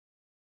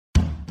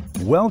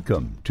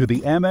Welcome to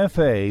the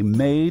MFA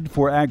Made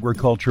for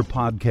Agriculture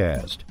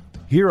podcast.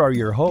 Here are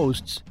your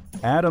hosts,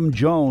 Adam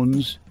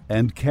Jones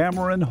and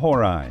Cameron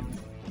Horine.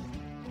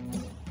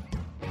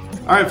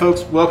 All right,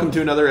 folks, welcome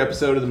to another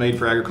episode of the Made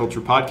for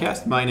Agriculture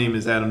podcast. My name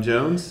is Adam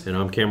Jones. And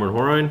I'm Cameron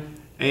Horine.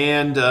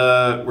 And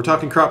we're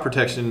talking crop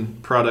protection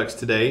products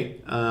today.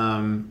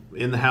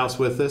 In the house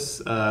with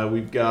us,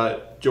 we've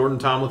got Jordan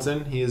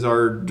Tomlinson. He is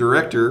our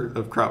director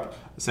of crop.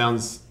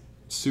 Sounds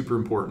super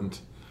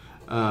important.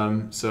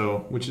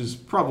 Which is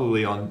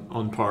probably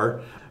on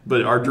par,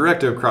 but our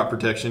director of crop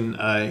protection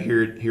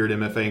here at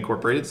MFA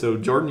Incorporated. So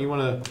Jordan, you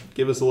want to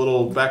give us a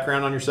little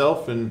background on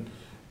yourself and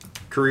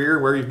career,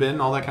 where you've been,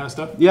 all that kind of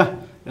stuff? Yeah.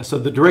 So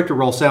the director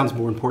role sounds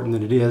more important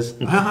than it is.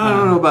 I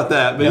don't know about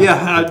that, but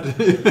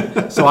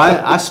yeah. So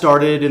I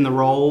started in the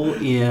role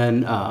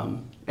in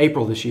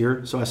April this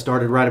year. So I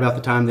started right about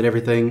the time that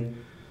everything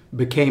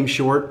became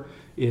short.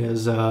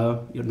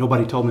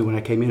 Nobody told me when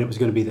I came in it was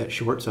going to be that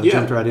short, so I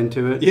jumped right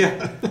into it.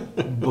 Yeah.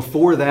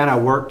 Before that, I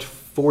worked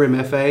for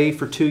MFA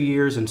for 2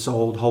 years and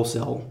sold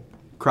wholesale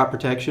crop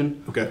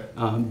protection. Okay.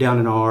 Down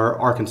in our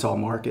Arkansas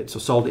market. So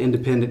sold to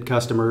independent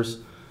customers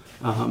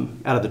out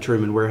of the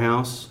Truman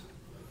warehouse.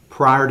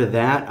 Prior to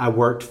that, I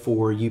worked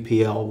for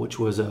UPL, which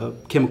was a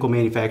chemical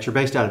manufacturer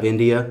based out of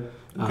India.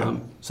 Okay.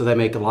 So they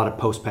make a lot of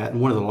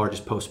post-patent, one of the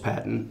largest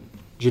post-patent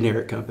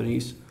generic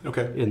companies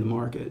in the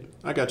market.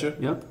 I got you.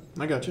 Yep.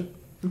 I got you.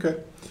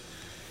 Okay.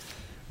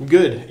 Well,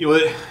 good.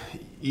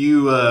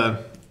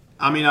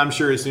 I'm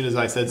sure as soon as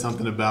I said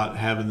something about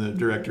having the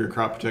director of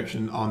crop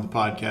protection on the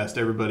podcast,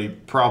 everybody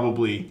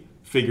probably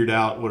figured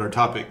out what our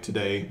topic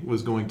today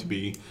was going to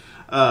be.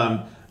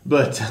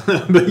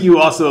 But you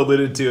also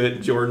alluded to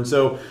it, Jordan.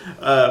 So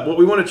what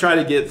we want to try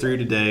to get through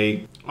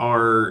today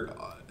are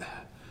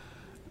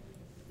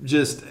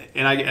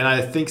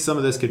I think some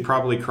of this could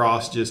probably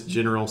cross just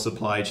general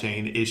supply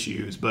chain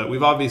issues, but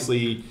we've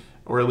obviously,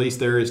 or at least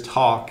there's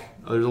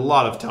a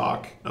lot of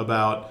talk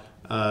about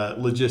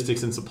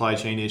logistics and supply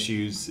chain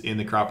issues in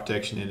the crop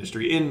protection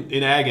industry,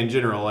 in ag in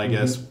general, I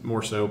guess,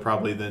 more so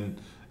probably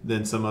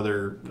than some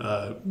other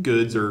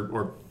goods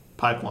or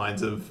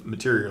pipelines of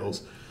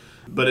materials.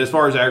 But as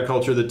far as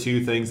agriculture, the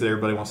two things that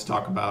everybody wants to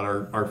talk about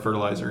are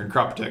fertilizer and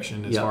crop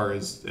protection as far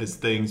as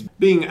things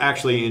being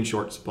actually in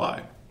short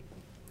supply.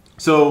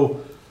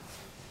 So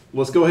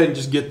let's go ahead and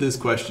just get this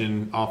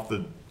question off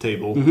the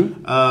table.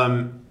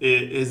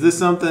 Is this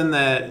something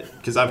that,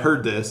 because I've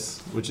heard this,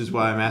 which is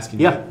why I'm asking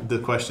you the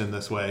question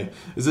this way,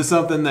 is this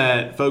something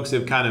that folks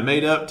have kind of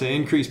made up to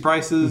increase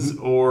prices,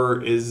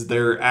 or is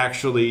there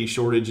actually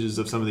shortages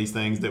of some of these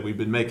things that we've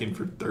been making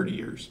for 30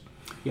 years?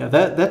 Yeah,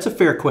 that's a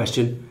fair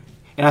question.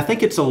 And I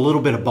think it's a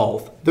little bit of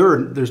both.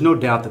 There's no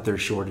doubt that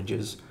there's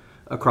shortages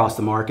across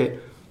the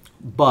market,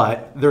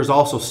 but there's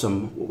also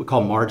some what we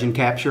call margin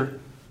capture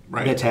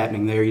that's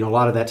happening there. A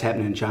lot of that's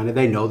happening in China.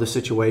 They know the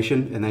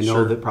situation and they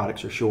know that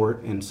products are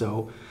short, and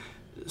so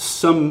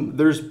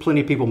there's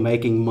plenty of people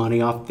making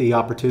money off the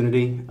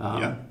opportunity.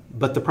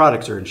 But the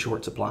products are in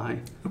short supply.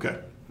 Okay.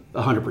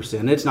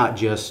 100%. It's not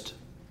just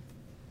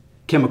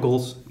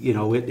chemicals.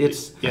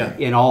 It's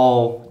in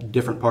all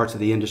different parts of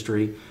the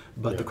industry.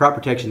 But the crop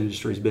protection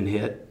industry has been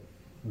hit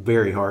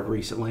very hard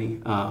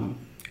recently,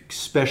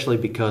 especially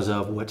because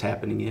of what's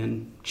happening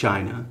in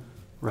China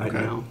right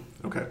now.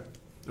 Okay.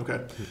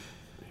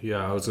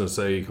 Yeah, I was going to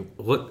say,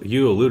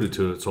 you alluded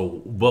to it.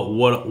 So, but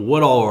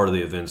what all are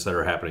the events that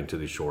are happening to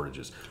these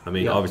shortages? I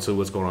mean, obviously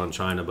what's going on in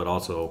China, but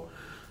also,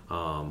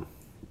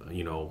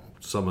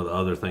 some of the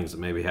other things that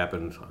maybe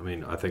happened. I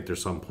mean, I think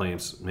there's some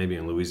plants maybe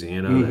in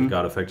Louisiana that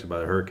got affected by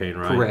the hurricane,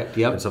 right? Correct.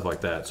 Yep. And stuff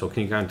like that. So,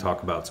 can you kind of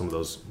talk about some of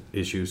those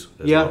issues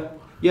as well?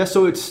 Yeah.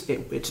 So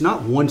it's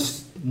not one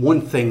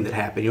thing that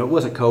happened. It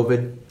wasn't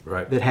COVID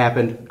that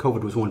happened.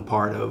 COVID was one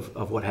part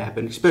of what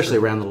happened, especially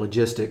around the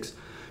logistics.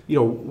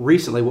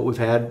 Recently what we've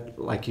had,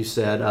 like you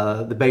said,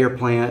 the Bayer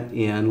plant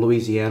in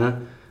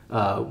Louisiana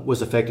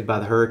was affected by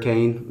the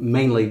hurricane,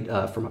 mainly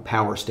from a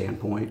power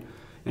standpoint.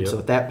 And so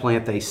at that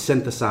plant, they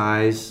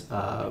synthesize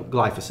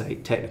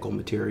glyphosate, technical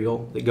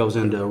material that goes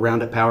into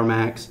Roundup Power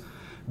Max.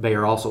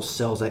 Bayer also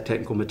sells that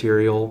technical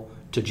material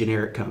to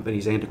generic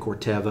companies and to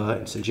Corteva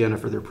and Syngenta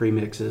for their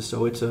premixes.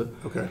 So it's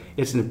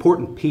an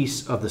important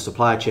piece of the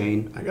supply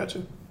chain. I got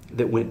you.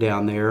 That went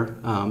down there.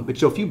 But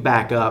so if you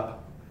back up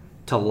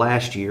to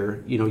last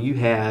year, you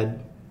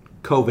had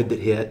COVID that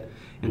hit,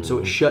 and so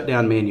it shut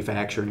down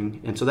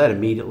manufacturing, and so that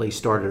immediately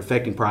started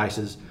affecting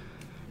prices,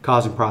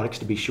 causing products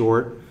to be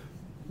short.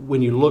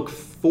 When you look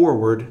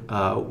forward,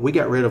 we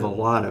got rid of a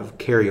lot of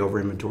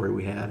carryover inventory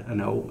we had. I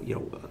know,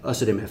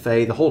 us at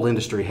MFA, the whole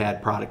industry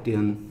had product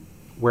in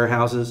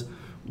warehouses.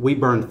 We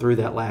burned through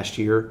that last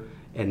year,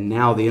 and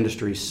now the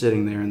industry is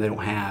sitting there and they don't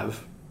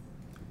have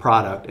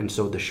product, and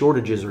so the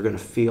shortages are going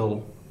to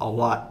feel a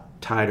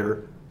lot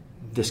tighter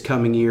this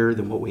coming year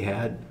than what we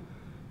had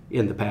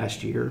in the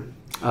past year.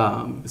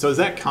 So is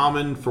that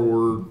common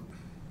for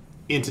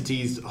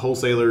entities,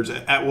 wholesalers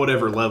at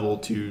whatever level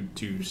to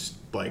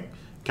like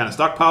kind of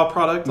stockpile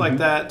product like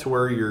that, to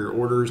where your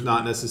order's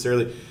not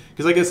necessarily,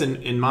 because I guess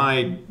in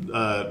my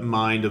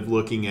mind of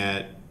looking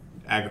at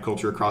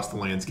agriculture across the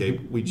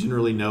landscape. We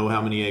generally know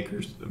how many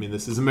acres. I mean,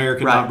 this is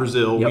America, Right. not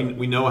Brazil. Yep.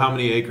 We know how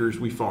many acres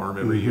we farm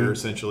every year,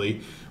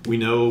 essentially. We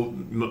know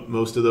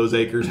most of those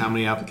acres, how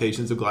many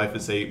applications of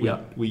glyphosate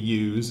Yep. we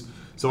use.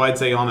 So I'd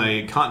say on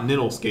a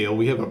continental scale,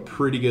 we have a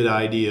pretty good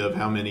idea of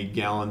how many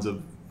gallons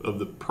of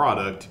the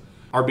product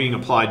are being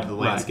applied to the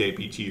landscape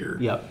each year.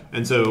 Yep.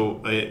 And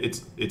so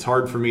it's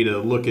hard for me to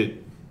look at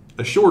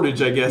a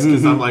shortage, I guess,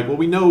 because I'm like, well,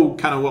 we know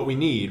kind of what we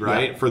need,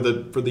 right, for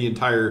the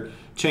entire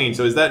chain.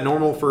 So is that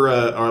normal for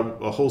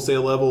a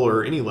wholesale level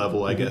or any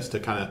level, I guess, to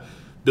kind of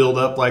build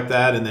up like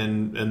that and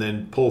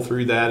then pull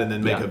through that and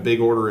then make Yeah. a big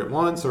order at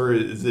once, or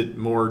is it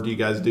more? Do you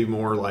guys do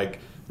more like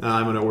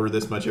I'm going to order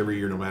this much every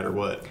year, no matter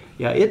what?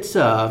 Yeah, it's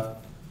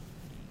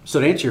so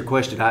to answer your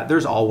question,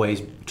 there's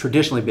always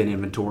traditionally been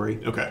inventory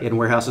in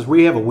warehouses.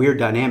 We have a weird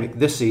dynamic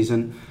this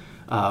season,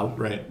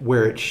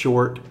 where it's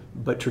short.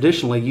 But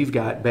traditionally, you've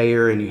got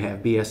Bayer and you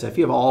have BASF.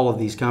 You have all of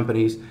these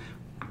companies.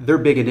 Their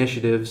big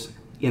initiatives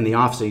in the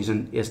off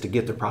season is to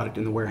get their product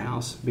in the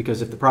warehouse,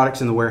 because if the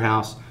product's in the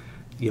warehouse,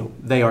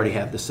 they already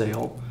have the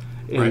sale,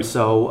 and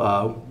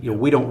so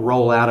we don't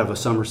roll out of a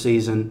summer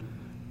season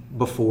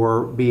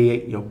before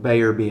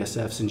Bayer,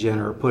 BASF, Syngenta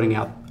are putting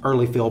out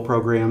early fill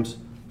programs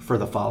for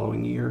the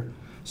following year.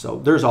 So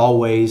there's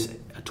always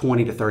a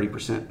 20 to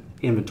 30%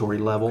 inventory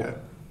level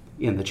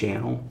in the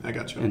channel. I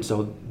got you. And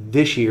so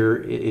this year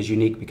is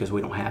unique because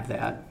we don't have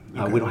that.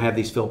 We don't have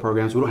these fill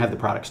programs. We don't have the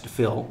products to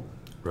fill.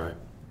 Right.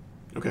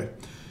 Okay.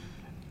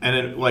 And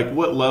then, like,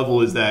 what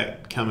level is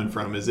that coming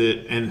from? Is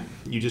it, and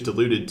you just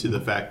alluded to the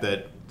fact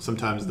that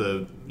sometimes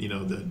the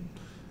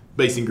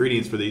base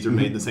ingredients for these are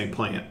made in the same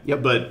plant.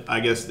 Yep. But I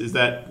guess does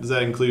that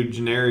include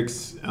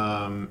generics?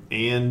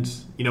 And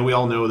we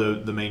all know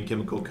the main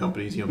chemical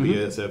companies.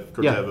 BASF,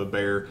 Corteva,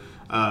 Bayer.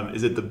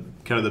 Is it the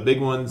kind of the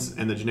big ones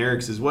and the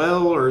generics as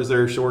well, or is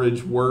there a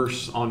shortage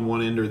worse on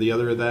one end or the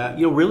other of that?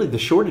 Really the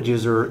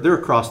shortages they're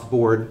across the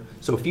board.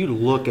 So if you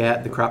look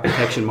at the crop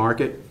protection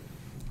market,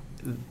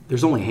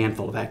 there's only a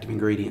handful of active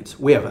ingredients.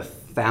 We have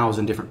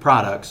 1,000 different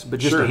products, but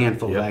just a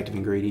handful of active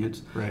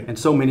ingredients. Right. And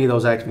so many of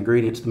those active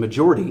ingredients, the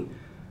majority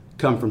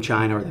come from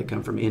China or they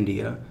come from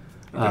India.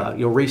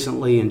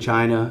 Recently in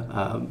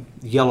China,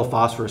 yellow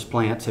phosphorus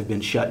plants have been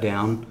shut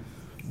down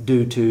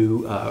due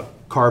to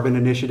carbon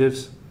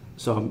initiatives.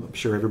 So I'm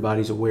sure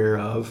everybody's aware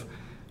of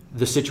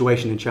the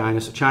situation in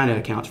China. So China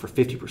accounts for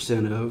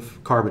 50%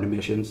 of carbon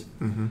emissions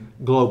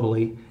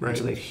globally. Right. And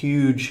so they have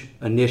huge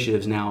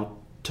initiatives now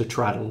to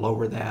try to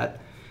lower that.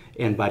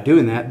 And by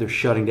doing that, they're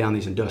shutting down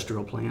these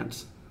industrial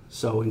plants.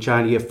 So in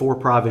China, you have 4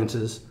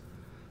 provinces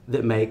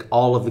that make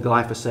all of the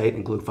glyphosate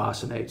and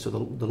glufosinate, so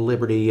the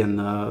Liberty and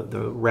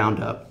the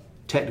Roundup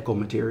technical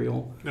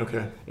material.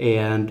 Okay.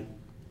 And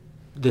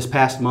this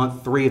past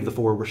month, 3 of the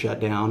 4 were shut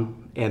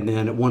down, and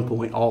then at one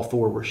point, all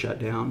 4 were shut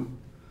down.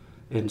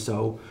 And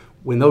so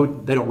when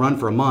they don't run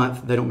for a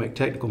month, they don't make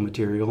technical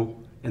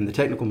material, and the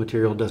technical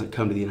material doesn't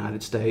come to the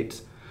United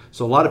States.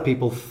 So a lot of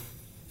people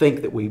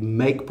think that we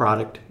make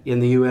product in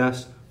the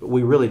U.S., but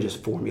we really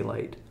just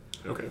formulate.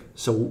 Okay.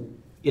 So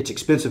it's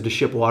expensive to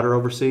ship water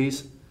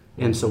overseas,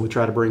 and so we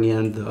try to bring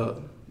in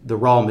the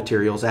raw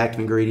materials,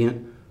 active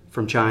ingredient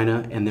from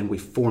China, and then we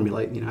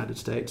formulate in the United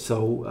States.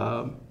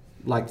 So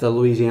like the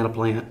Louisiana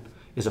plant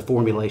is a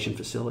formulation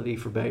facility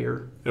for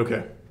Bayer.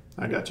 Okay,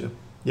 I got you.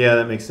 Yeah,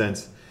 that makes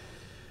sense.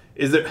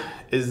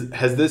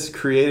 Has this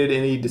created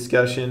any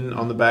discussion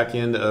on the back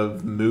end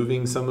of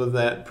moving some of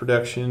that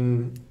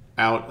production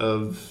out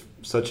of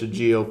such a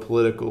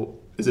geopolitical?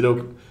 Is it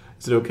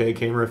okay,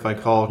 Kamer, if I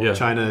call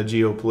China a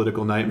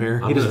geopolitical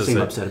nightmare? He doesn't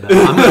seem upset about it.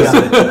 I'm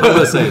going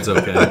to say it's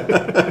okay.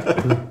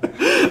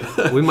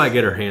 We might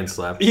get our hands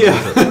slapped. Yeah.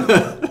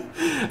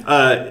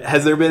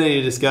 Has there been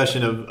any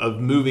discussion of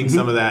moving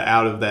some of that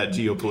out of that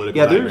geopolitical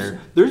nightmare?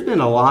 There's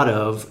been a lot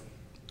of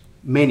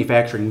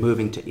manufacturing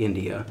moving to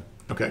India.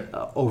 Okay.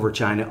 Over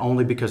China,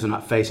 only because they're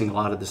not facing a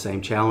lot of the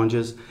same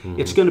challenges.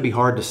 It's going to be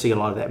hard to see a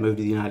lot of that move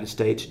to the United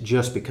States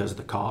just because of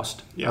the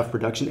cost of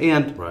production,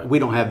 and we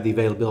don't have the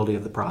availability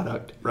of the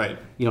product. Right.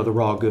 The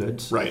raw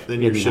goods. Right.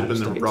 Then you're shipping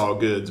the raw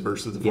goods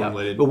versus the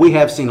formulated. But we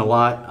have seen a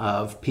lot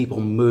of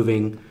people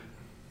moving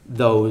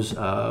those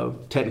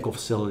technical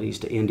facilities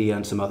to India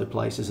and some other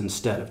places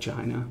instead of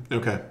China.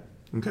 Okay.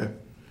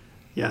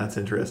 Yeah, that's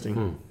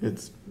interesting.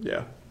 It's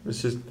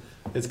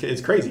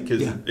crazy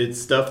because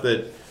it's stuff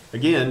that,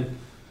 again,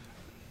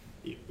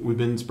 we've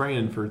been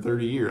spraying for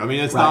 30 years. I mean,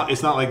 it's not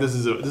like this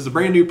is a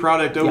brand new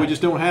product. We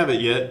just don't have it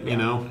yet.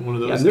 One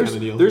of those kind of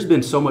deals. There's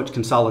been so much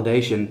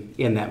consolidation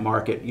in that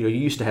market. You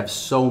used to have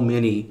so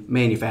many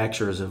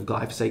manufacturers of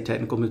glyphosate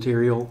technical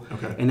material,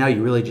 and now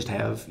you really just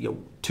have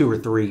 2 or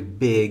 3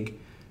 big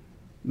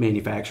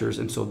manufacturers,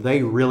 and so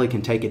they really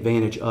can take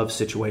advantage of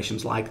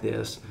situations like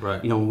this.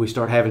 Right. When we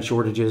start having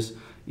shortages,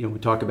 we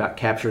talk about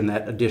capturing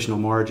that additional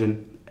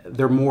margin.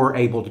 They're more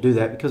able to do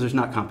that because there's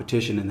not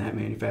competition in that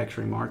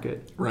manufacturing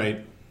market.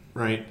 Right.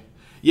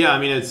 Yeah, I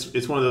mean,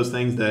 it's one of those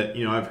things that,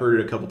 I've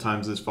heard it a couple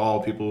times this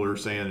fall. People are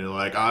saying, they're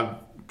like, I've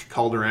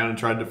called around and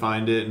tried to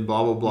find it and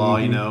blah, blah, blah,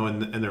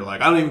 and they're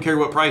like, I don't even care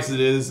what price it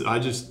is. I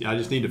just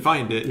need to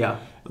find it. Yeah.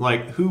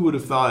 Like, who would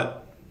have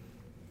thought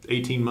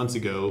 18 months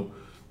ago,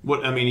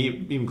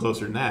 even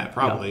closer than that,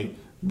 probably,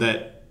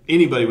 that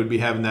anybody would be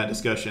having that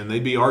discussion.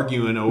 They'd be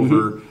arguing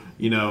over,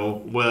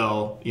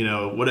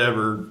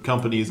 whatever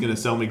company is going to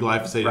sell me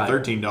glyphosate at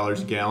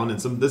 $13 a gallon, and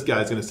this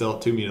guy's going to sell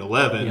it to me at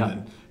 11,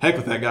 and heck,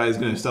 with that guy is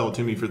going to sell it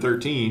to me for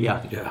 13.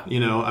 Yeah.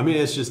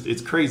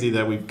 It's crazy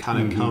that we've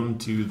kind of come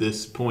to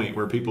this point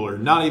where people are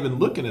not even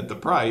looking at the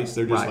price.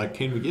 They're just like,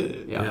 can we get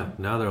it? Yeah.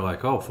 Now they're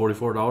like, oh,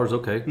 $44,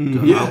 okay,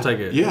 I'll take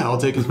it. Yeah, I'll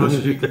take as much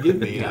as you can give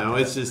me.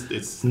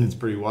 It's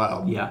pretty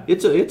wild. Yeah,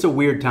 it's a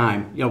weird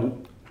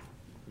time.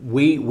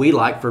 We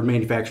like for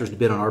manufacturers to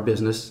bid on our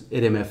business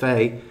at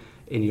MFA.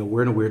 And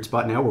we're in a weird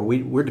spot now where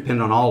we're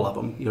dependent on all of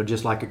them.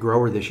 Just like a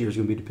grower this year is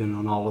going to be dependent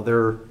on all of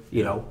their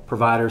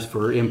providers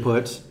for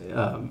inputs,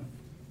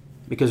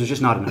 because there's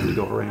just not enough to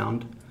go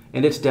around,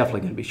 and it's definitely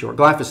going to be short.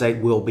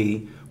 Glyphosate will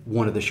be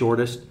one of the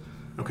shortest.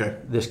 Okay.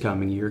 This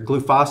coming year,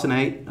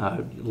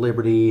 glufosinate,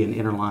 Liberty and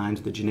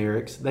Interlines, the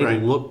generics, they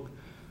look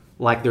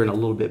like they're in a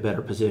little bit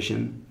better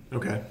position.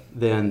 Okay.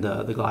 Than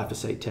the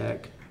glyphosate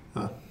tech.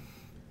 Huh.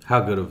 How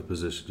good of a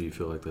position do you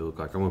feel like they look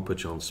like? I'm going to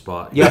put you on the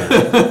spot.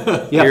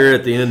 Yeah. Here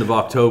at the end of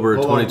October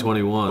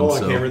 2021. Hold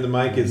on, Cameron. The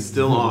mic is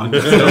still on.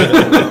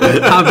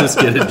 I'm just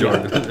kidding,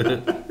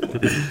 Jordan.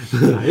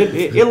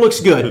 It looks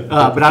good,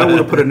 but I don't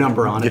want to put a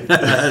number on it.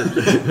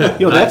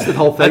 That's the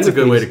whole thing. That's a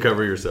good way to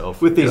cover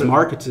yourself. With these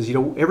markets is,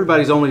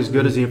 everybody's only as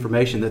good as the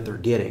information that they're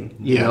getting.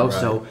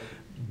 So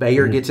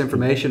Bayer gets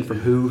information from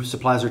who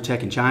supplies their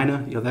tech in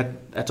China.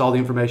 That's all the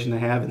information they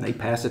have, and they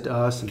pass it to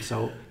us, and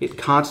so it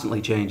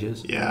constantly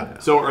changes. Yeah.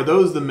 So are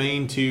those the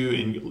main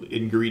two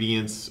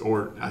ingredients,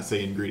 or I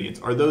say ingredients?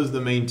 Are those the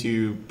main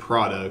two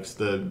products,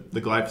 the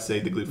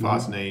glyphosate, the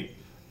glufosinate,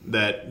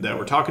 that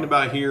we're talking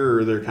about here, or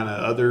are there kind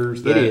of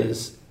others? It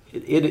is.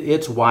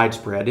 It's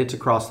widespread. It's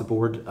across the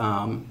board.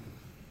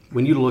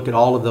 When you look at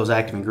all of those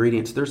active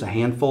ingredients, there's a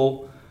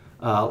handful,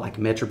 like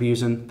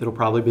metribuzin, that'll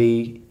probably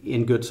be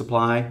in good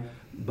supply.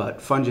 But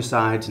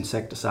fungicides,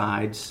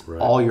 insecticides,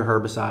 all your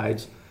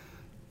herbicides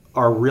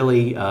are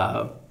really,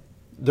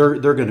 they're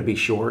going to be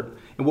short.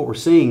 And what we're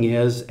seeing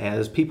is,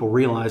 as people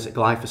realize that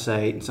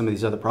glyphosate and some of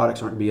these other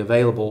products aren't going to be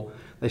available,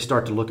 they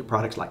start to look at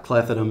products like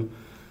clethodim,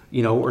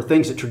 or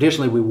things that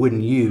traditionally we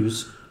wouldn't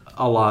use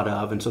a lot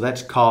of. And so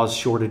that's caused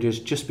shortages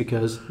just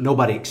because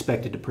nobody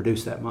expected to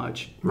produce that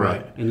much.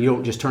 Right. And you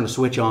don't just turn a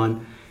switch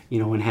on,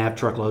 and have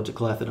truckloads of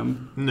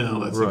clethodim.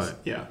 No, that's right.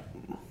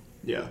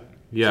 Yeah.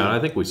 Yeah, and I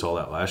think we saw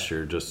that last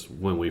year, just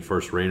when we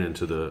first ran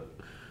into the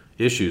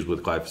issues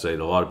with glyphosate.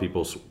 A lot of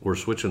people were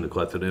switching to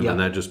clethodim, and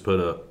that just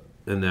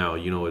and now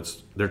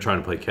they're trying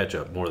to play catch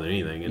up more than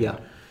anything, and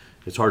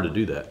it's hard to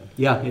do that.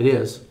 Yeah, it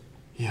is.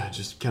 Yeah, it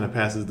just kind of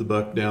passes the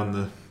buck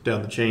down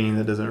the chain.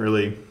 That doesn't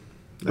really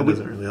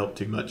help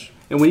too much.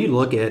 And when you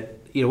look at,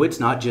 it's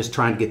not just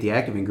trying to get the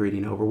active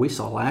ingredient over. We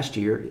saw last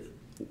year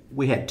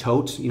we had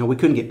totes. We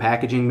couldn't get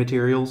packaging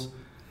materials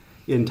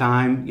in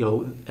time.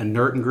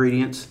 Inert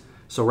ingredients.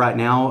 So right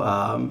now,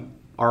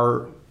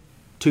 our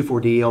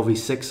 2,4-D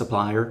LV6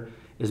 supplier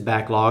is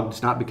backlogged.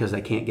 It's not because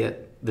they can't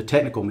get the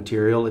technical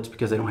material. It's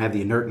because they don't have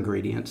the inert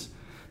ingredients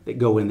that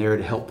go in there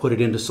to help put it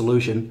into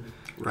solution.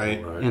 Right.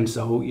 And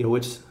so,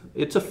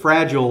 it's a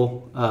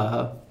fragile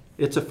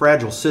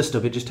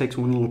system. It just takes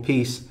one little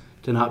piece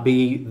to not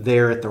be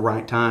there at the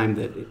right time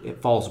that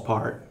it falls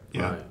apart.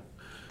 Yeah. Right.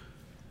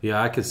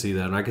 Yeah, I could see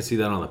that, and I could see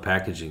that on the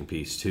packaging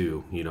piece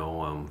too.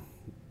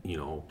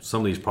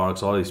 Some of these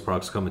products, all these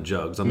products come in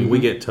jugs. I mean, we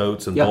get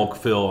totes and bulk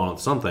fill on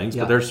some things,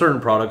 but there's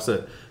certain products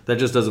that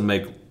just doesn't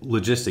make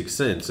logistic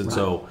sense. And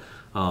so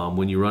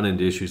when you run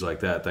into issues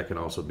like that, that can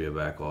also be a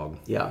backlog.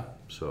 Yeah.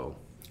 So,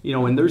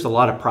 and there's a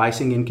lot of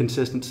pricing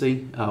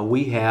inconsistency.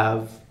 We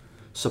have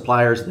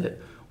suppliers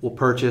that will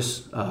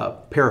purchase,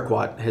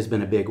 Paraquat has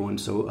been a big one,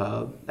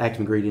 so active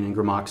ingredient in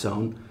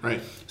gramoxone.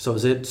 Right. So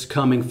as it's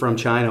coming from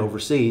China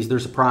overseas,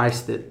 there's a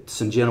price that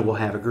Syngenta will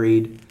have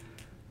agreed,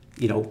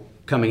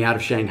 coming out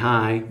of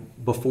Shanghai.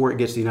 Before it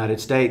gets to the United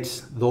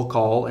States, they'll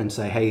call and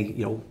say, hey,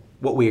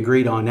 what we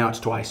agreed on, now it's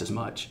twice as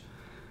much.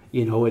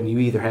 And you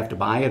either have to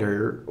buy it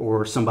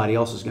or somebody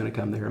else is going to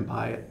come there and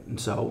buy it. And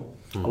so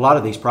a lot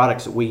of these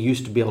products that we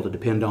used to be able to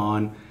depend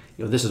on,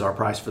 this is our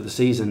price for the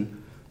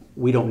season,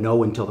 we don't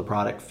know until the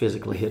product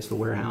physically hits the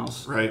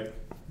warehouse. Right.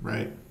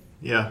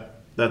 Yeah,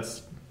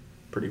 that's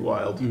pretty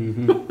wild.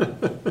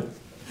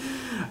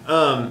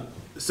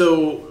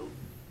 So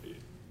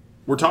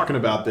we're talking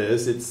about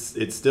this.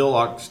 It's still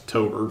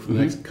October for the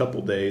next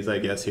couple days, I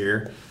guess,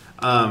 here.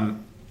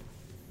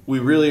 We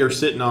really are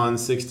sitting on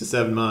 6 to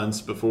 7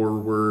 months before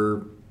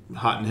we're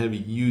hot and heavy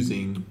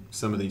using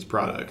some of these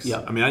products.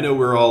 Yeah. I mean, I know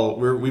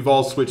we've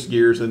all switched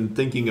gears and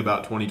thinking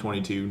about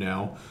 2022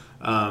 now.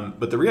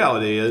 But the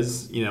reality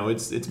is,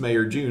 it's May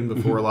or June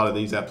before a lot of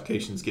these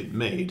applications get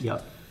made.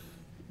 Yep.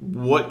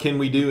 What can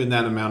we do in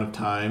that amount of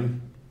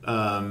time?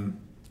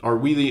 Are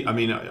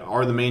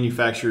the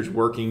manufacturers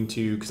working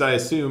to, because I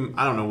assume,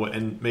 I don't know what,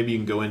 and maybe you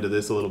can go into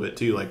this a little bit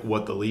too, like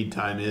what the lead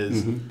time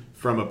is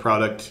from a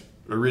product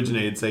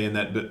originated, say, in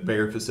that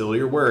Bayer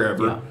facility or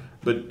wherever,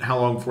 but how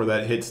long before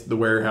that hits the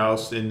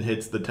warehouse and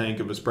hits the tank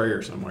of a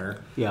sprayer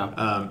somewhere?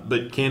 Yeah.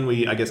 But can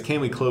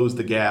we close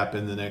the gap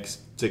in the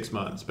next 6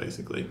 months,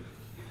 basically?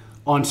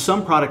 On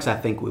some products, I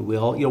think we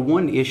will.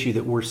 One issue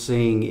that we're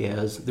seeing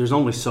is there's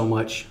only so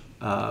much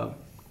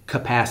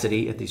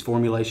capacity at these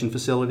formulation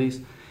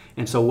facilities,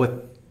 and so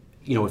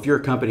if you're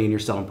a company and you're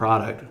selling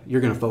product,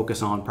 you're going to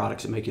focus on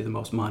products that make you the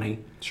most money.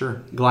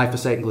 Sure.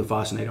 Glyphosate and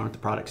glufosinate aren't the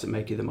products that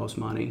make you the most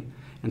money.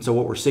 And so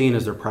what we're seeing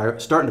is they're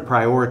starting to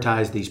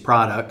prioritize these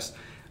products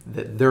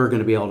that they're going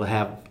to be able to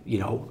have,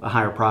 a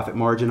higher profit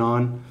margin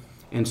on.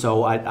 And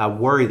so I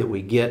worry that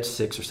we get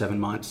 6 or 7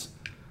 months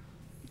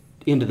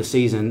into the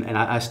season, and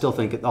I still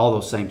think that all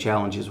those same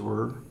challenges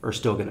are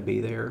still going to be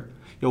there.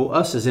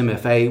 Us as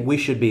MFA, we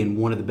should be in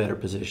one of the better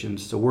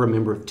positions. So we're a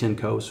member of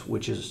TENCOS,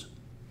 which is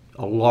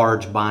a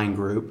large buying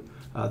group,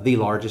 the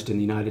largest in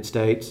the United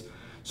States.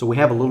 So we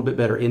have a little bit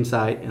better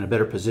insight and a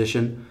better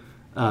position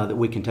that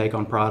we can take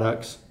on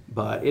products.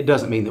 But it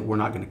doesn't mean that we're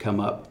not going to come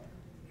up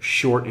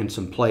short in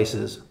some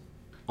places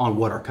on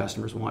what our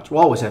customers want.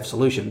 We'll always have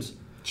solutions.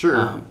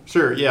 Sure,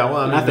 sure, yeah.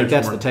 Well, I think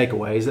that's the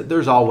takeaway, is that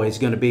there's always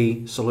going to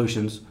be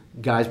solutions.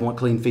 Guys want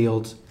clean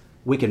fields.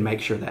 We can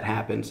make sure that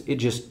happens.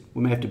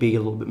 We may have to be a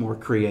little bit more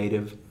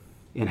creative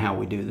in how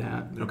we do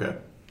that. Okay.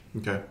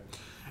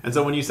 And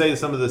so when you say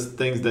some of the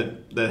things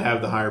that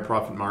have the higher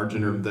profit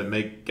margin or that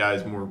make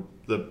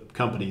the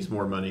companies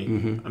more money,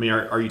 I mean,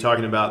 are you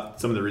talking about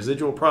some of the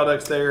residual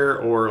products there,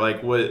 or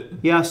like what?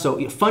 Yeah, so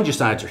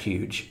fungicides are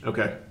huge.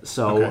 Okay.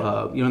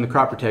 So, in the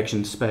crop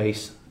protection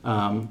space,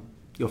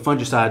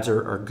 fungicides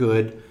are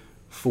good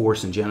for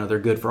Syngenta. They're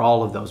good for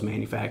all of those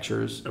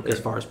manufacturers as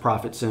far as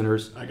profit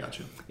centers. I got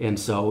you. And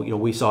so,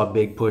 we saw a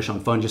big push on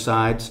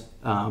fungicides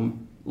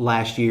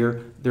last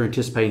year. They're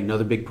anticipating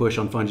another big push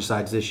on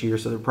fungicides this year,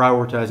 so they're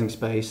prioritizing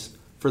space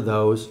for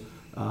those.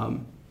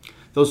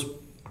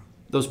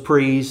 Those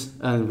pre's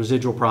and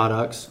residual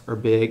products are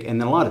big, and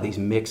then a lot of these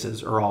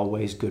mixes are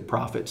always good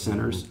profit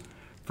centers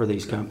for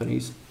these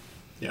companies.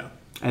 Yeah.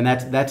 And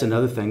that's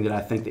another thing that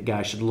I think that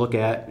guys should look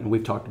at, and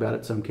we've talked about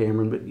it some,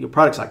 Cameron, but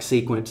products like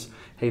Sequence,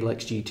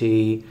 Halex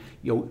GT,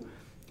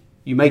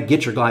 you may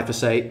get your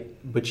glyphosate,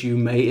 but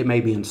it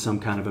may be in some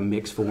kind of a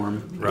mixed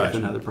form with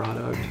another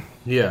product.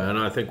 Yeah, and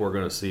I think we're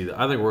going to see that.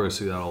 I think we're going to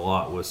see that a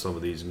lot with some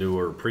of these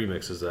newer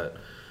premixes that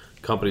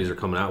companies are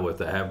coming out with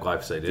that have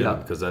glyphosate in,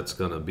 because that's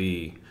going to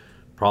be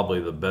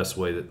probably the best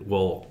way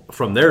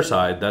from their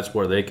side, that's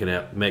where they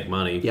can make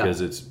money,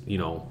 because it's,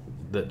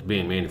 that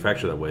being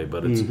manufactured that way,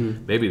 but it's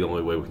maybe the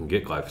only way we can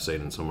get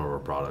glyphosate in some of our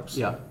products.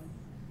 Yeah.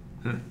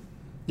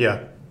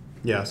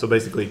 Yeah. So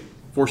basically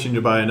forcing you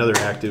to buy another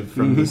active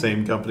from the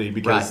same company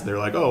because they're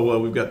like, oh,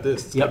 well, we've got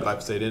this. It's got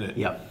glyphosate in it.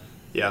 Yep.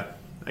 Yeah.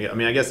 I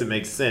mean, I guess it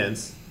makes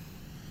sense.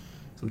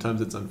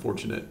 Sometimes it's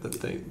unfortunate that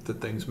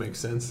things make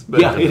sense.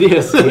 But yeah, it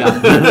is.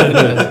 Yeah.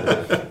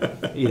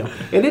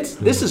 It is.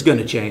 And this is going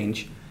to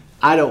change.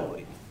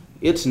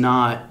 It's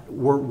not,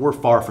 we're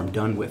far from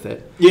done with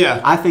it.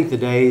 Yeah. I think the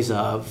days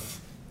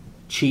of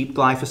cheap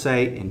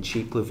glyphosate and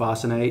cheap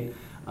glufosinate,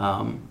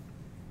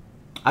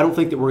 I don't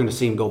think that we're going to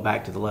see them go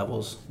back to the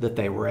levels that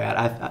they were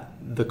at.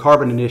 The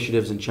carbon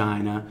initiatives in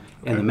China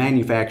and the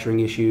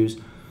manufacturing issues,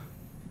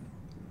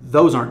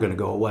 those aren't going to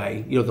go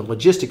away. The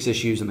logistics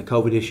issues and the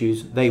COVID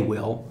issues, they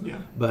will. Yeah.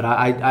 But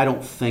I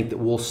don't think that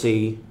we'll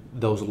see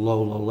those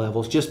low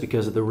levels just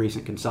because of the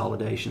recent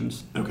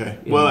consolidations. Okay.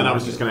 Well, and I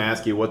was just going to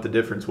ask you what the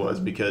difference was,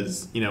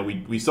 because,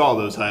 we saw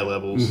those high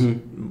levels.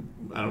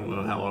 I don't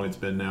know how long it's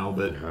been now,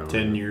 but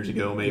 10 years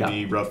ago,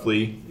 maybe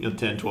roughly,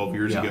 10, 12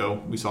 years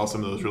ago, we saw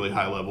some of those really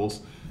high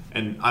levels.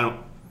 And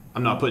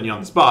I'm not putting you on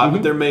the spot,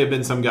 but there may have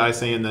been some guy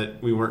saying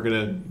that we weren't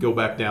going to go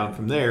back down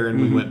from there,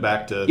 and we went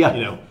back to,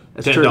 $10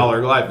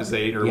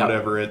 glyphosate or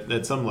whatever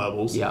at some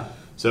levels. Yeah.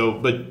 So,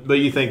 but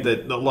you think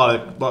that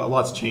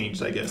lots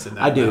changed, I guess, in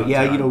that. I do.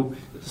 Yeah.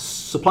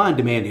 Supply and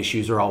demand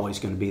issues are always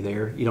going to be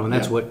there. And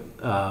that's what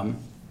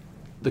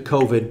the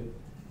COVID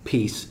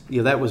piece.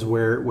 That was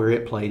where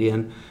it played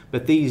in.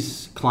 But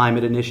these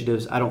climate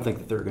initiatives, I don't think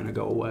that they're going to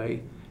go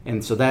away,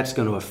 and so that's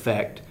going to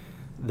affect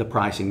the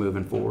pricing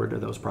moving forward of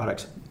those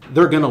products.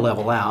 They're going to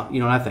level out.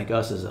 And I think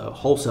us as a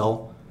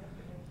wholesale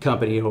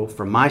company,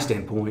 from my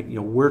standpoint,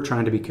 we're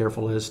trying to be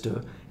careful as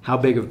to how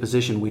big of a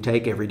position we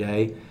take every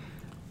day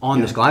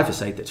on this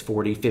glyphosate that's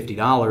 $40,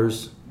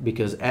 $50,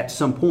 because at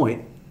some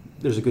point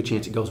there's a good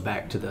chance it goes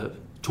back to the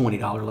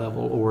 $20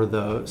 level or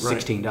the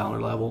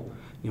 $16 level.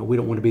 We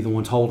don't want to be the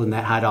ones holding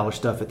that high dollar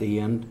stuff at the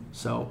end.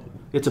 So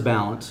it's a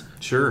balance.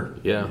 Sure.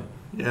 Yeah.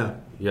 Yeah.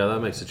 Yeah, that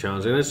makes it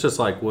challenging. And it's just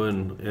like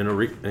when in a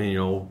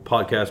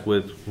podcast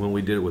when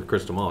we did it with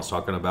Krista Moss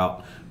talking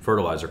about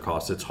fertilizer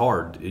costs. It's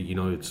hard.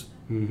 It's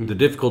the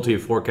difficulty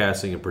of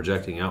forecasting and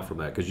projecting out from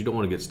that, because you don't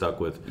want to get stuck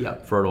with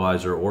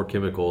fertilizer or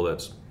chemical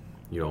that's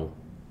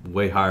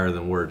way higher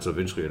than where it's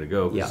eventually going to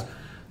go. Yeah.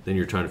 Then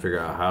you're trying to figure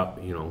out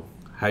how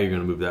you're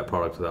going to move that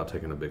product without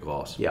taking a big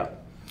loss. Yeah.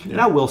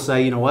 And I will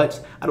say,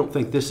 I don't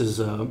think this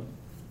is a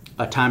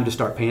time to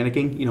start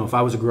panicking. If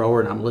I was a grower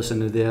and I'm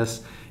listening to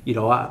this,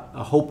 I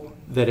hope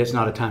that it's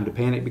not a time to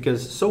panic,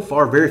 because so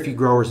far very few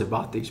growers have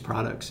bought these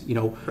products.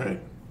 Right.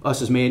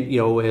 us as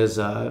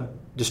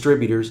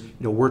distributors,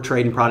 we're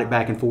trading product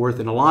back and forth,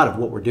 and a lot of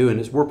what we're doing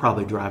is we're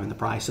probably driving the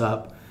price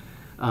up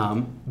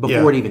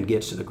before it even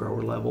gets to the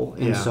grower level.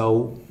 And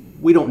so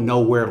we don't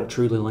know where it'll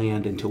truly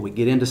land until we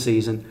get into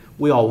season.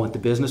 We all want the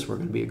business. We're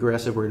going to be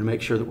aggressive. We're going to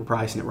make sure that we're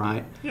pricing it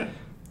right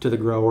to the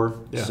grower.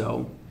 Yeah.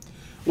 So,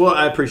 well,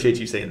 I appreciate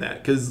you saying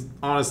that, because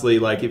honestly,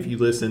 like, if you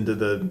listen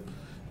to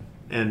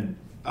and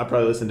I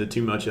probably listen to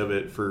too much of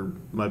it for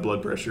my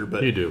blood pressure,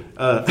 but you do.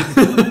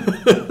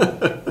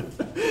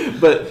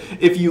 But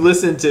if you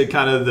listen to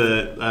kind of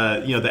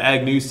the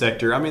ag news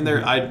sector, I mean,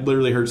 I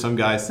literally heard some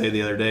guy say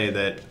the other day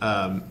that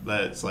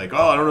it's like,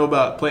 oh, I don't know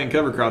about planting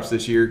cover crops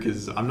this year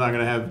because I'm not going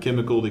to have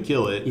chemical to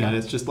kill it, and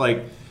it's just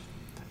like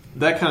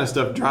that kind of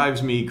stuff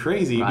drives me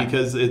crazy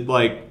because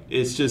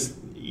it's just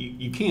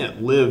you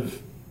can't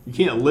live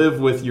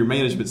with your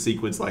management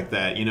sequence like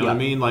that. You know what I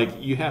mean?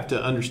 Like, you have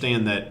to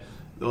understand that.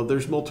 Well,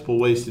 there's multiple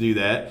ways to do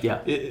that.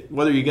 Yeah.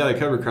 Whether you got a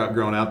cover crop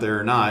growing out there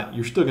or not,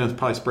 you're still going to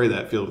probably spray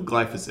that field with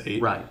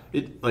glyphosate. Right.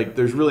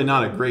 There's really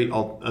not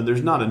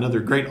there's not another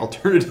great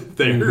alternative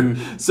there.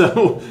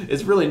 So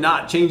it's really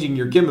not changing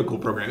your chemical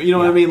program. You know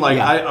what I mean? Like,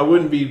 I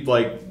wouldn't be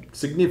like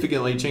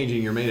significantly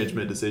changing your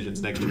management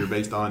decisions next year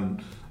based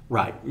on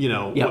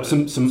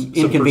some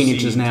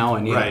inconveniences now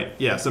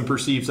and some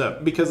perceived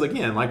stuff, because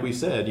again, like we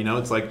said,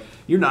 it's like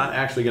you're not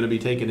actually going to be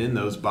taking in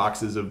those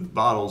boxes of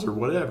bottles or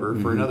whatever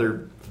for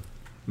another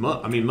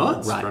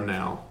months from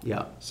now.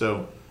 Yeah.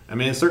 So, I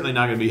mean, it's certainly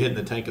not going to be hitting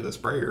the tank of the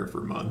sprayer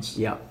for months.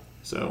 Yeah.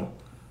 So,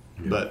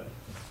 but.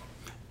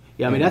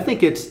 Yeah, I mean, I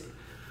think it's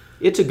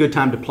a good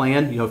time to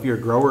plan. If you're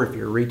a grower, if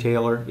you're a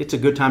retailer, it's a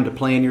good time to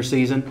plan your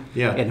season.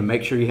 Yeah. And to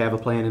make sure you have a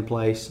plan in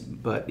place.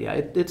 But yeah,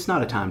 it's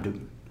not a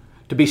time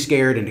to be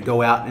scared and to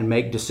go out and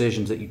make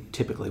decisions that you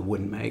typically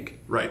wouldn't make.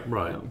 Right.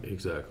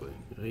 Exactly.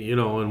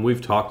 And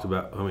we've talked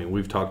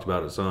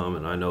about it some,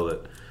 and I know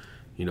that,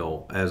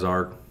 as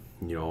our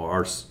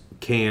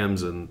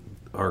CAMs and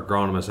our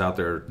agronomists out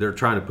there, they're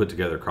trying to put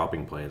together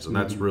cropping plans, and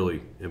that's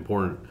really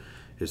important,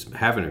 is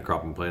having a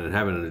cropping plan and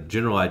having a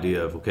general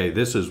idea of, okay,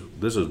 this is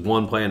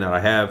one plan that I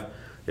have.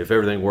 If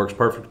everything works,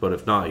 perfect, but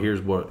if not, here's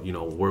what,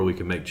 where we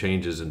can make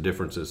changes and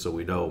differences so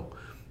we know,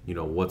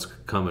 what's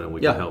coming and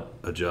we can help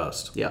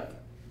adjust. Yeah.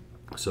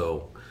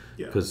 So,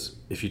 because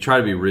if you try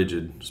to be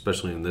rigid,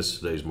 especially in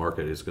today's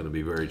market, it's going to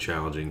be very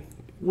challenging.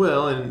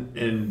 Well,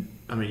 and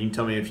I mean, you can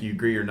tell me if you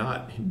agree or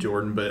not,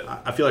 Jordan, but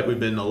I feel like we've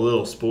been a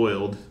little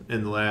spoiled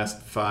in the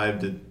last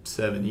 5 to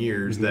 7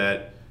 years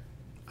that,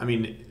 I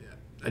mean,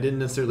 I didn't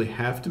necessarily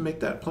have to make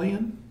that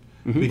plan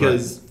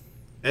because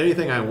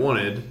anything I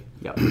wanted,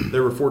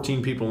 there were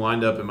 14 people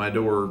lined up at my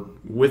door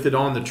with it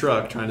on the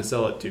truck trying to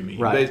sell it to me.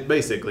 Right.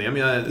 Basically. I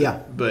mean,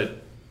 but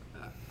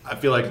I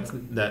feel like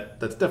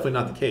that's definitely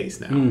not the case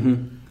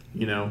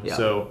now.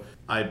 So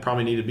I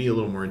probably need to be a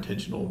little more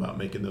intentional about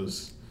making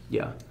those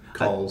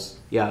calls.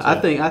 I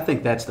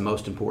think that's the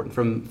most important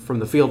from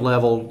the field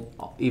level,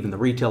 even the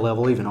retail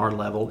level, even our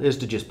level, is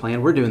to just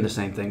plan. We're doing the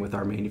same thing with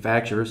our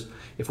manufacturers.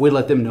 If we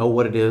let them know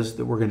what it is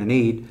that we're going to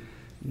need,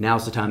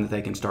 now's the time that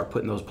they can start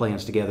putting those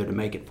plans together to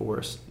make it for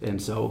us. And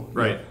so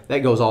that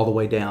goes all the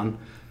way down.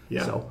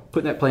 Yeah. So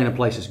putting that plan in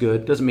place is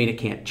good. Doesn't mean it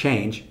can't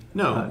change.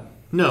 No.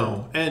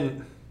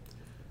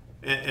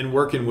 And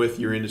working with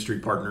your industry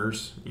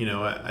partners,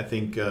 I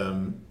think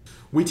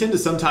we tend to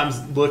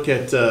sometimes look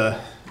at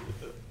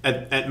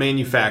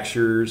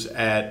manufacturers,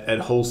 at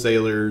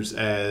wholesalers,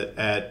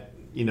 at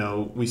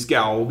we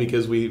scowl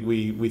because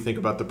we think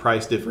about the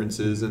price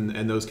differences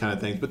and those kind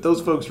of things. But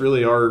those folks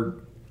really are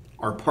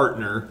our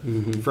partner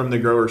from the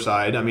grower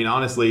side. I mean,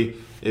 honestly,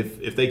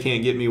 if they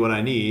can't get me what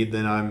I need,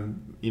 then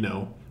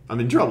I'm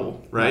in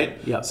trouble,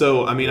 right? Yeah.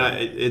 So I mean,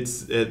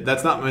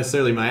 that's not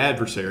necessarily my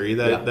adversary.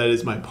 That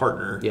is my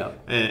partner. Yeah.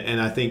 And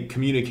I think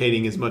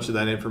communicating as much of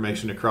that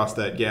information across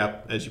that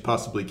gap as you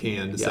possibly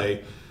can to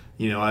say,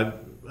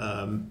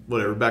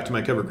 whatever. Back to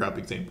my cover crop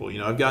example.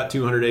 I've got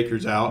 200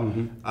 acres out.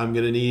 I'm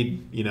going to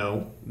need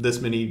this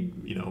many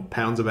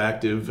pounds of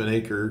active an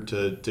acre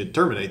to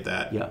terminate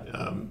that.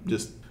 Yeah.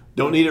 Just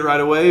don't need it right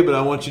away, but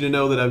I want you to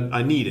know that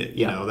I need it.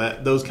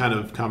 That those kind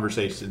of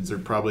conversations are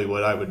probably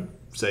what I would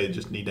say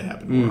just need to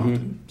happen more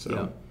often.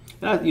 So,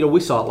 we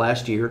saw it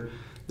last year.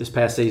 This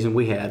past season,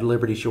 we had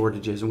Liberty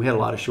shortages, and we had a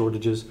lot of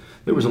shortages.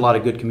 There was a lot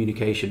of good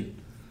communication.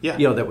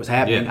 That was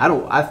happening. Yeah. I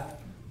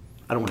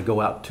don't want to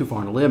go out too far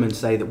on a limb and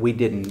say that we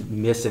didn't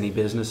miss any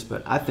business,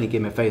 but I think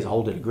MFA as a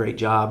whole did a great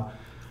job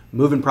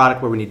moving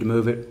product where we need to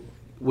move it.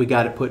 We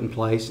got it put in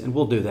place, and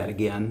we'll do that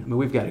again. I mean,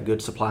 we've got a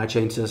good supply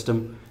chain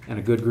system and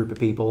a good group of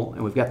people,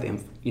 and we've got the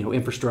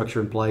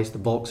infrastructure in place, the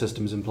bulk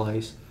systems in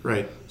place.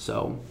 Right.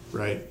 So.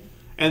 Right.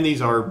 And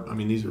these are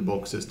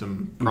bulk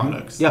system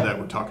products that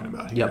we're talking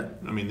about here.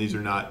 Yep. I mean, these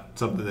are not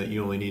something that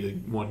you only need a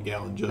 1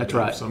 gallon jug That's of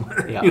right.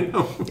 somewhere.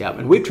 Yeah. Yeah.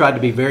 And we've tried to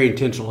be very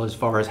intentional as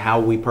far as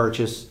how we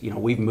purchase.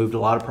 We've moved a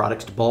lot of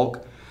products to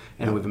bulk,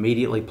 and we've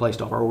immediately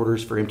placed all our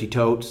orders for empty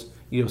totes.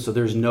 So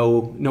there's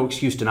no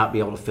excuse to not be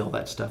able to fill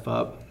that stuff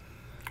up.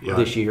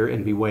 this year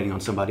and be waiting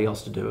on somebody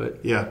else to do it.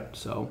 Yeah.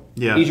 So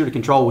Yeah. easier to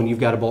control when you've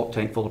got a bulk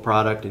tank full of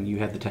product and you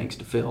have the tanks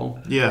to fill.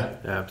 Yeah.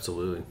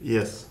 Absolutely.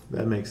 Yes,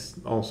 that makes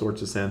all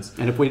sorts of sense.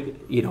 And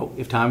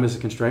if time is a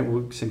constraint,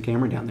 we'll send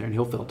Cameron down there and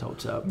he'll fill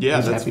totes up. Yeah,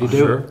 he's that's happy to fine.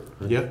 do Sure.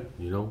 it.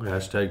 Yeah.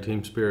 Hashtag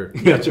team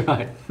spirit. That's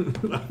right.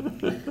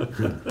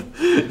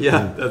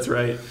 Yeah, that's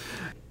right.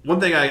 One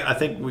thing I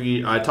think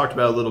I talked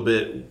about a little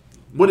bit.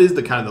 What is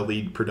the kind of the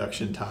lead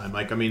production time?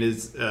 Like, I mean,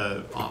 is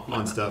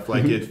on stuff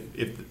like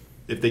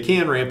if they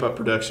can ramp up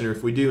production, or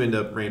if we do end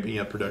up ramping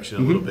up production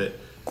a little bit,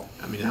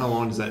 I mean, how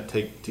long does that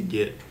take to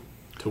get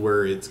to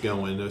where it's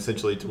going,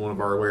 essentially to one of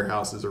our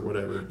warehouses or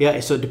whatever? Yeah,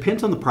 so it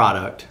depends on the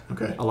product.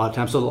 Okay. A lot of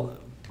times, so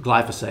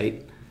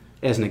glyphosate,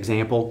 as an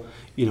example,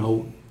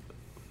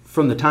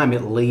 from the time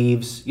it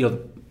leaves,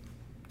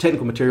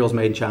 technical materials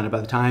made in China, by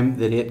the time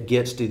that it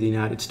gets to the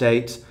United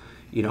States,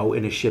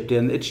 and is shipped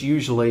in, it's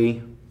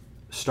usually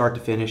start to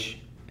finish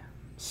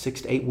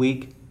 6 to 8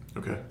 week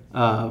Okay.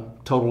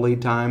 total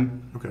lead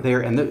time Okay.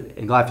 there. And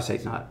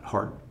glyphosate's not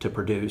hard to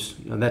produce.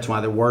 That's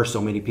why there were so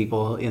many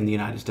people in the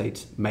United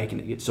States making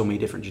it, get so many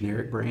different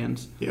generic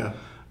brands. Yeah.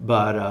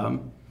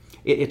 But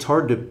it's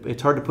hard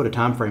to put a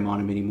time frame on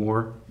them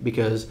anymore,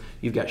 because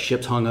you've got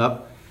ships hung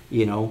up,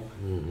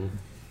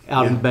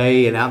 out in the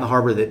bay and out in the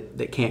harbor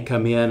that can't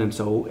come in,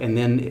 and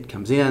then it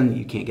comes in,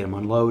 you can't get them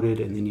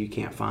unloaded, and then you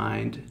can't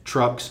find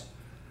trucks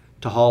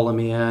to haul them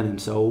in, and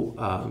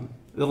so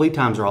the lead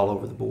times are all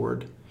over the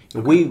board.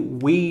 Okay.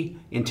 We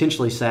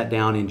intentionally sat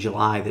down in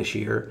July this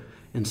year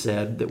and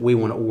said that we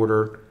want to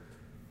order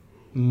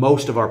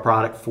most of our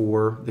product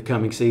for the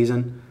coming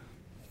season,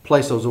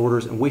 place those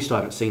orders, and we still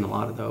haven't seen a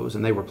lot of those,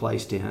 and they were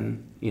placed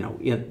in the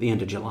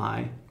end of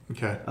July.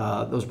 Okay.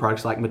 Those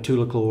products like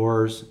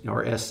metolachlors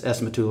or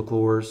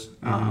S-metolachlors,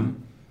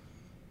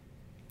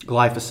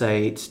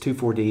 glyphosates,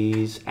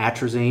 2,4-Ds,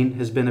 atrazine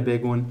has been a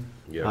big one.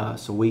 Yeah.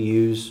 So we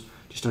use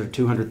just under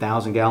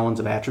 200,000 gallons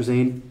of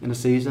atrazine in a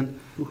season.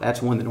 That's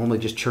one that normally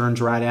just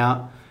churns right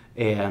out.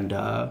 And,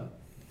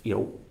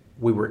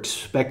 we were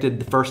expected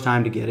the first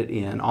time to get it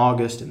in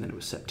August, and then it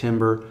was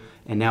September.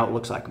 And now it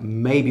looks like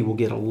maybe we'll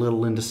get a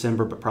little in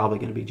December, but probably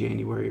going to be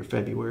January or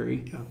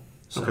February. Yeah.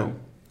 So, Okay.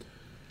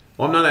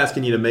 Well, I'm not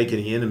asking you to make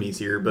any enemies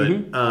here, but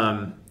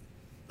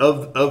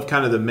of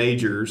kind of the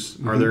majors,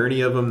 are there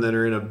any of them that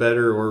are in a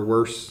better or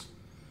worse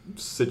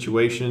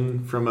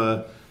situation from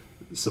a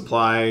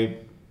supply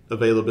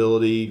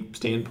availability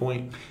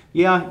standpoint?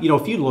 yeah,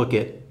 if you look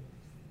at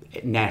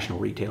national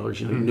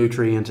retailers,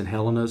 Nutrients and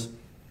Helena's,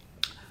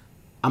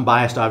 I'm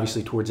biased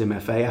obviously towards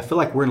MFA. I feel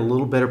like we're in a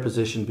little better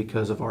position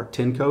because of our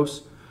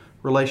Tincos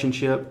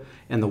relationship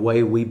and the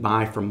way we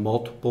buy from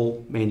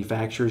multiple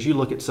manufacturers. You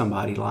look at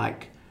somebody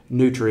like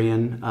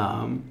Nutrien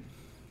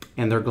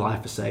and their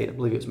glyphosate. I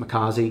believe it was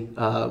Makazi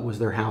was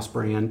their house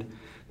brand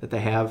that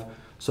they have.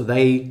 So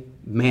they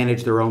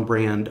manage their own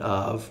brand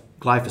of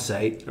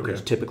glyphosate, which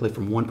is typically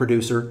from one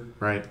producer,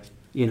 Right.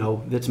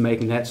 that's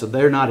making that. So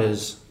they're not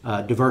as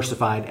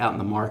diversified out in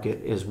the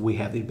market as we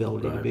have the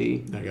ability to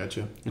be. I got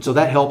you. And so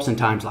that helps in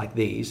times like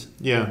these.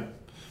 Yeah.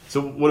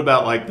 So what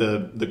about like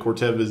the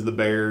Cortevas, the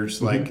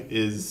Bayers? Like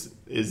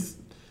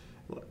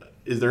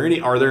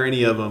are there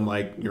any of them,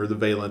 like, or the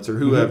Valence or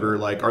whoever,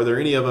 like, are there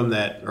any of them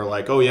that are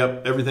like, oh,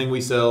 yep, everything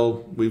we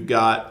sell, we've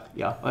got?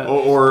 Yeah.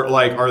 Or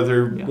like, are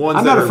there ones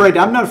I'm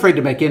not afraid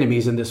to make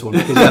enemies in this one,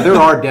 because there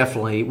are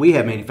definitely, we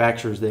have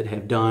manufacturers that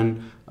have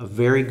done a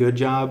very good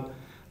job.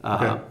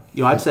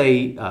 I'd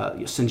say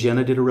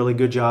Syngenta did a really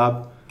good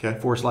job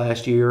for us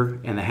last year,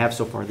 and they have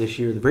so far this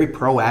year. They're very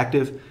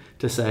proactive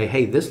to say,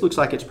 hey, this looks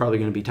like it's probably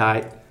going to be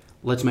tight.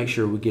 Let's make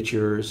sure we get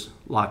yours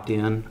locked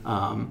in.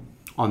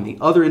 On the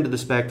other end of the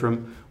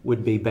spectrum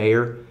would be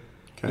Bayer.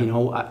 Okay.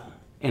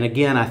 And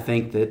again, I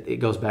think that it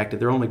goes back to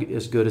they're only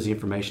as good as the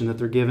information that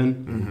they're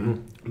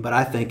given. But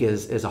I think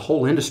as a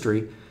whole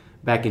industry,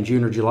 back in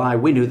June or July,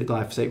 we knew that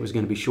glyphosate was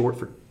going to be short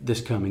for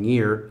this coming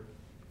year,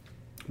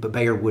 but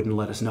Bayer wouldn't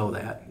let us know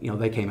that.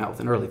 They came out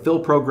with an early fill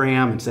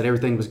program and said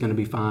everything was going to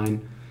be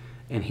fine.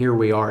 And here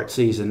we are at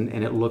season,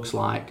 and it looks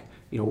like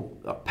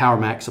Power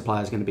Max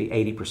supply is going to be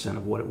 80%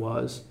 of what it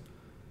was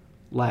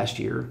last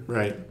year.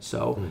 Right.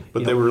 So,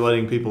 but they were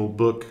letting people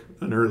book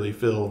an early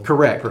fill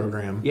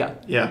program. Yeah.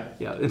 Yeah.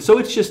 And so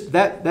it's just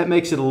that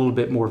makes it a little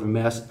bit more of a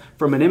mess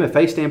from an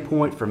MFA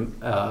standpoint, from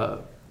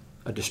a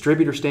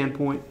distributor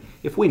standpoint.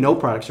 If we know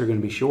products are going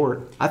to be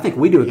short, I think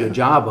we do a good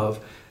job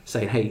of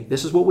saying, hey,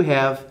 this is what we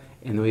have,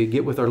 and then we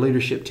get with our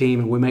leadership team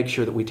and we make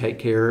sure that we take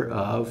care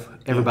of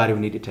everybody we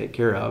need to take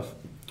care of.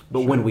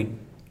 But when we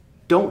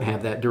don't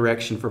have that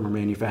direction from our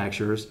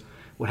manufacturers,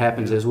 what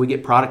happens is we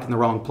get product in the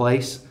wrong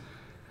place,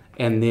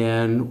 and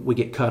then we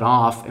get cut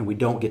off, and we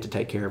don't get to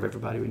take care of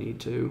everybody we need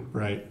to.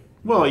 Right.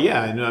 Well,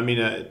 yeah. And I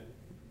mean,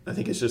 I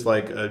think it's just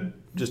like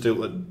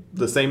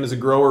the same as a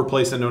grower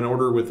placing an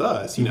order with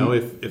us.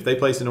 If they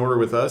place an order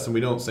with us and we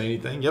don't say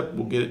anything,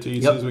 we'll get it to you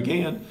as soon as we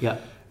can. Yeah.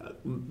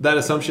 that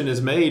assumption is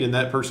made, and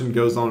that person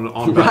goes on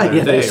about Right, their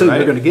yeah, they day, assume right?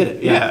 they're gonna get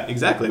it, yeah. Yeah,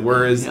 exactly.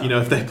 Whereas, Yeah. you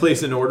know, if they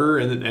place an order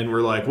and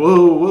we're like,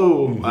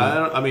 whoa,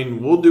 I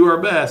mean, we'll do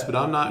our best, but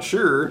I'm not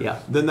sure. Yeah.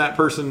 Then that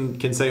person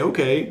can say,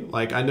 okay,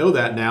 like I know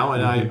that now,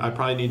 and I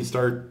probably need to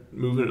start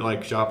moving,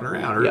 like shopping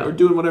around or, Yeah. or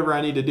doing whatever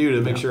I need to do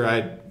to make sure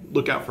I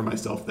look out for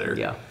myself there.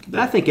 Yeah,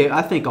 I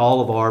think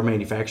all of our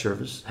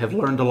manufacturers have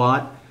learned a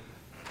lot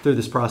through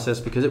this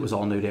process because it was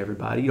all new to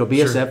everybody. You know,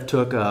 BSF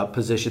took a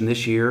position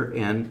this year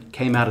and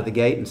came out of the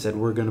gate and said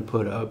we're going to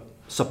put a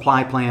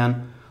supply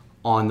plan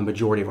on the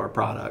majority of our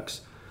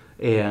products,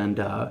 and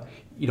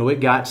you know, it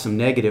got some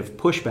negative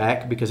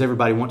pushback because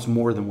everybody wants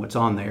more than what's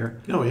on there.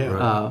 Oh yeah.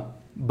 Right.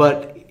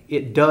 But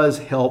it does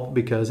help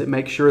because it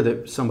makes sure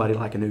that somebody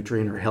like a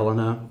Nutrien or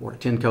Helena or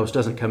Tencoast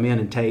doesn't come in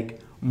and take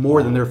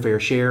more than their fair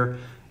share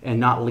and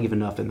not leave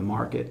enough in the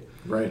market.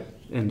 Right.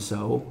 And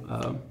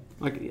so,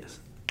 yes,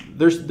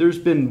 there's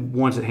been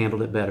ones that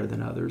handled it better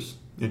than others.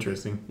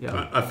 Interesting.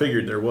 Yeah. I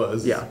figured there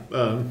was. Yeah.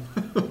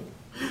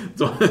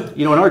 So,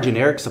 You know, and our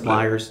generic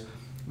suppliers,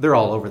 they're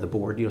all over the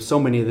board. You know, so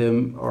many of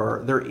them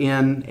they're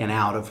in and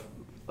out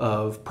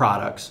of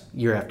products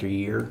year after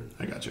year,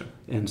 I gotcha.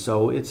 and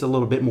so it's a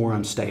little bit more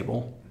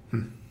unstable.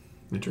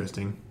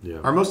 Interesting. Yeah.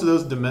 Are most of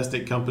those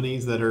domestic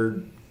companies that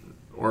are,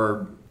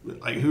 or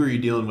like who are you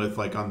dealing with,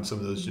 like on some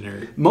of those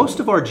generic? Most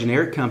of our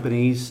generic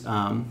companies,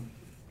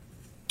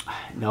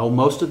 no,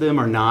 most of them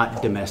are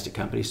not domestic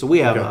companies. So we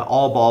have Okay.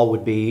 All Ball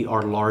would be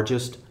our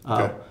largest.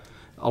 Okay.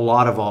 A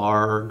lot of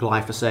our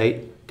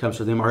glyphosate comes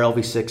from them. Our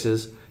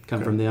LV6s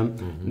come from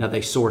them. Now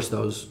they source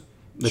those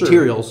Sure.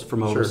 materials from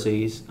Sure.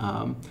 overseas.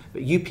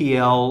 But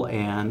UPL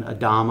and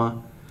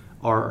Adama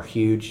are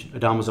huge.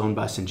 Adama's owned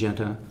by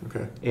Syngenta.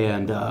 Okay.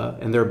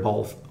 And they're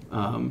both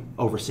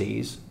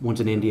overseas.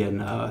 One's in India,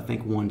 and I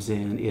think one's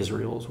in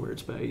Israel is where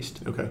it's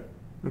based. Okay.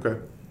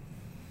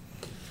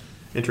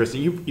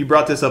 Interesting. You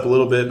brought this up a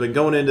little bit, but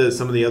going into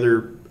some of the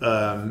other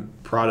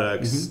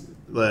products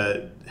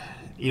that,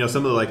 you know,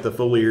 some of like the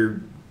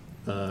foliar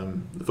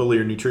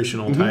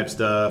nutritional type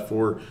stuff,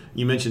 or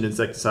you mentioned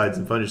insecticides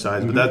and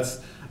fungicides, but that's,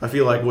 I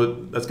feel like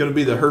that's going to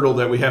be the hurdle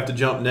that we have to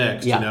jump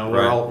next. Yeah. You know,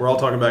 Right. we're all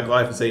talking about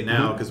glyphosate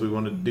now because we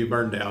want to do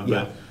burn down,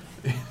 Yeah.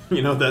 but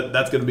you know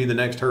that's going to be the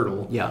next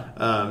hurdle.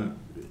 Yeah.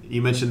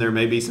 You mentioned there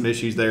may be some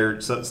issues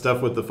there,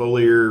 stuff with the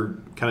foliar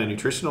kind of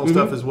nutritional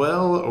stuff as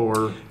well,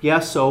 or Yeah,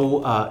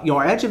 so you know,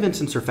 our adjuvants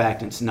and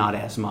surfactants not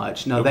as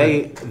much. Now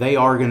Okay. they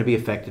are going to be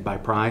affected by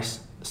price.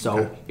 So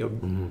Okay. you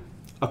know,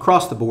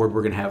 across the board,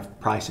 we're going to have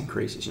price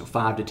increases. You know,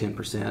 5 to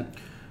 10%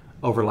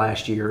 over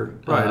last year.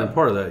 Right, and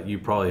part of that you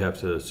probably have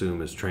to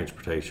assume is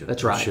transportation.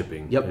 That's right.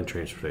 Shipping Yep. and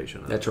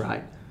transportation. That's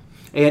right.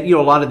 And you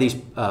know, a lot of these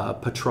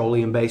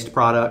petroleum-based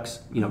products,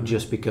 you know,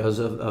 just because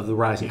of the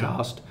rising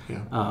cost,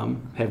 Yeah.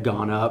 have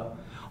gone up.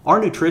 Our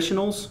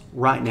nutritionals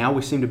right now,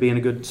 we seem to be in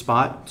a good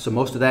spot. So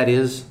most of that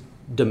is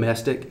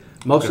domestic.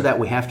 Most of that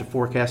we have to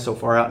forecast so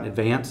far out in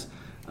advance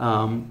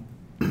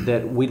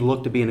that we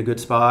look to be in a good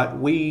spot.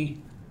 We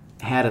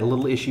had a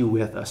little issue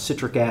with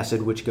citric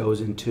acid, which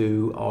goes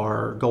into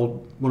our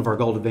one of our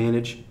Gold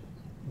Advantage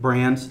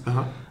brands.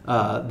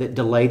 That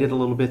delayed it a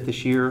little bit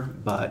this year,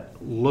 but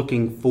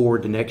looking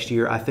forward to next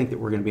year, I think that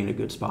we're going to be in a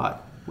good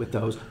spot with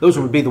those. Those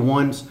would be the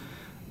ones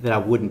that I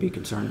wouldn't be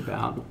concerned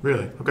about.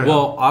 really? Okay.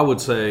 Well, I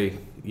would say,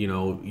 you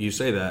know, you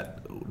say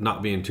that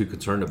not being too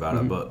concerned about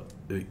it, but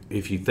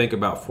if you think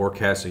about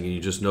forecasting and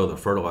you just know the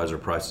fertilizer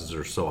prices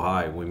are so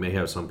high, we may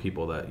have some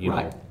people that, you know,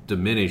 Right.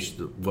 diminish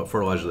what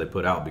fertilizer they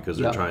put out because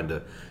they're Yeah. trying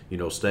to, you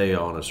know, stay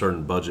on a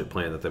certain budget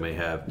plan that they may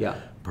have Yeah.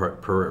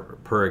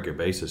 per acre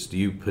basis. Do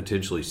you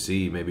potentially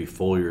see maybe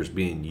foliars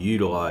being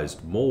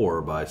utilized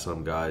more by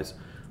some guys,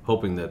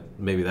 hoping that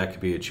maybe that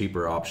could be a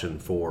cheaper option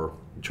for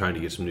trying to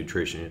get some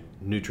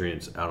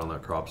nutrients out on their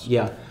crops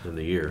Yeah. in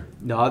the year?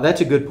 No,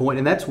 that's a good point,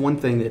 and that's one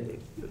thing that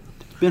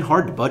it's been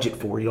hard to budget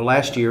for. You know,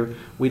 last year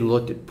we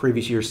looked at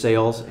previous year's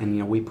sales, and you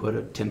know, we put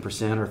a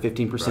 10% or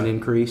 15% Right.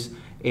 increase,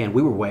 and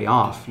we were way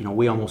off. You know,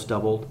 we almost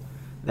doubled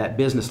that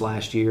business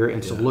last year,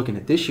 and so Yeah. looking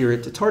at this year,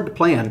 it's hard to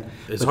plan.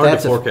 It's but hard to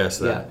that's forecast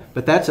that. Yeah,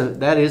 but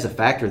that is a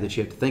factor that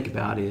you have to think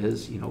about.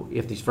 Is, you know,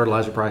 if these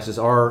fertilizer prices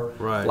are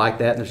Right. like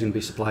that, and there's going to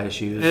be supply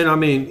issues. And I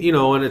mean, you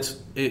know, and it's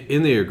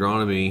in the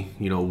agronomy,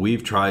 you know,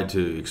 we've tried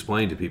to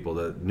explain to people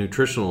that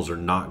nutritionals are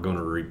not going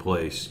to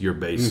replace your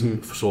base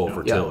soil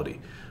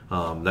fertility.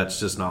 That's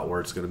just not where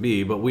it's going to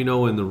be. But we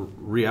know in the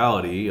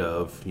reality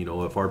of, you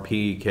know, if our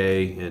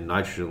PK and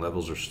nitrogen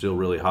levels are still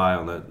really high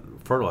on that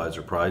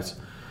fertilizer price,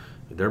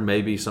 there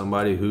may be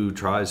somebody who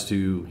tries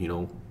to, you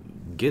know,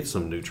 get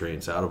some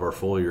nutrients out of our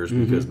foliars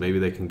because maybe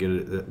they can get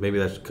it. Maybe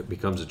that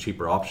becomes a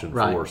cheaper option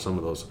Right. for some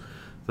of those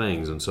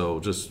things. And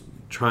so just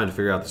trying to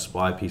figure out the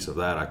supply piece of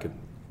that,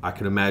 I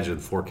can imagine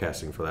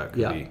forecasting for that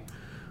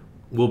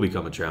will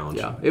become a challenge.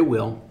 Yeah, it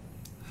will.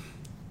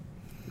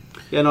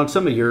 And on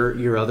some of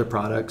your other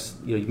products,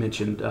 you know, you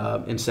mentioned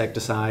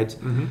insecticides.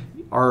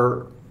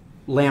 Our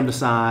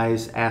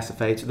lambdicides,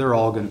 aciphates,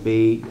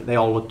 they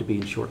all look to be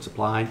in short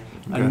supply.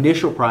 Okay.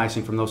 Initial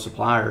pricing from those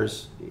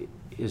suppliers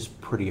is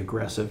pretty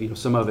aggressive. You know,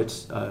 some of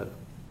it's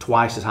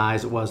twice as high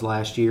as it was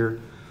last year.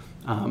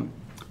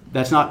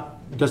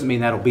 doesn't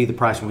mean that'll be the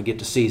price when we get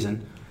to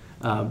season,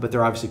 but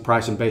they're obviously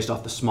pricing based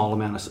off the small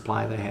amount of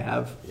supply they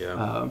have.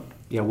 Yeah.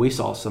 We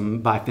saw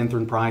some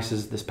bifenthrin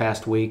prices this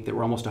past week that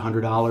were almost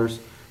 $100,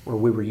 where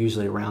we were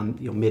usually around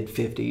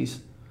mid-50s.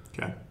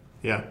 Okay.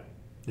 Yeah.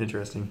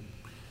 Interesting.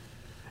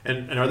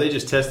 And are they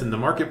just testing the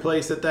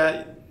marketplace at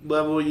that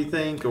level, you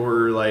think,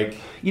 or like?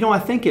 I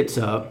think it's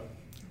a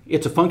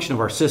function of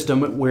our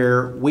system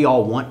where we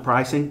all want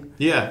pricing.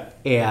 Yeah.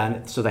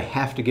 And so they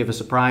have to give us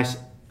a price.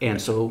 And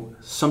so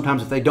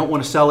sometimes if they don't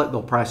want to sell it,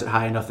 they'll price it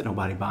high enough that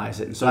nobody buys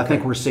it. And so I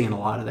think we're seeing a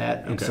lot of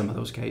that in some of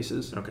those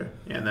cases. Okay.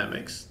 Yeah, and that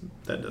does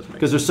make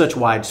because there's such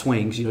wide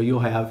swings. You'll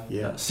have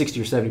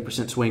 60 or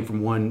 70% swing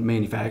from one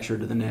manufacturer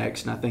to the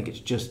next. And I think it's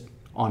just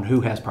on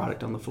who has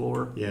product on the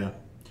floor. Yeah.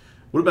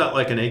 What about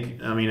like an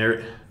acre? I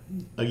mean,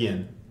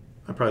 again,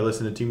 I probably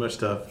listen to too much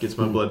stuff, gets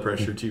my blood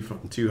pressure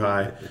too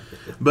high.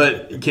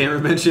 But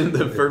Cameron mentioned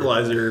the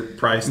fertilizer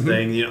price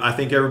thing. I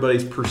think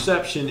everybody's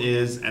perception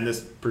is, and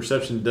this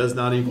perception does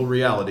not equal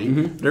reality,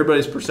 but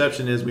everybody's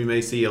perception is we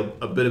may see a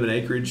bit of an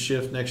acreage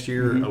shift next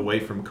year away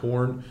from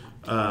corn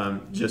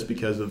just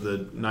because of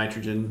the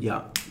nitrogen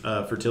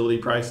fertility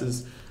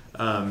prices.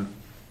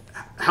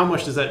 How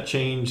much does that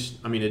change?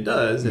 I mean, it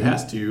does. It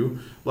has to.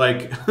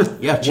 Like,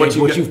 change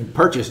what you've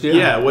purchased.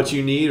 What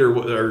you need,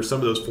 or some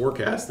of those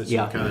forecasts that you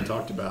kind of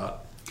talked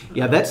about.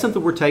 Yeah, that's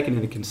something we're taking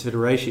into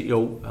consideration.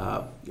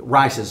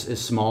 Rice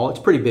is small. It's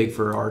pretty big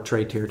for our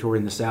trade territory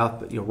in the South,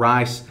 but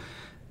rice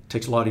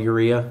takes a lot of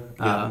urea,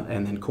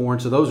 and then corn.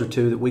 So those are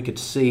two that we could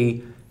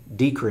see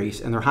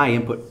decrease, and they're high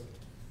input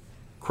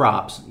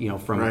crops.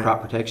 From a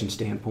crop protection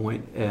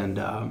standpoint, and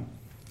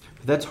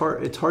that's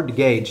hard. It's hard to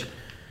gauge.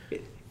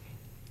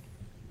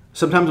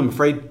 Sometimes I'm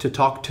afraid to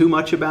talk too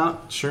much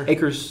about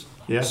acres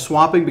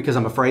swapping because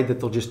I'm afraid that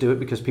they'll just do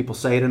it because people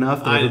say it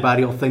enough that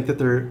everybody will think that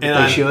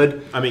they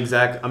should. I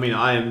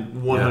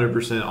am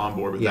 100% on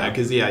board with that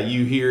because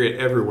you hear it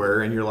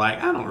everywhere and you're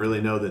like, I don't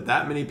really know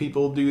that many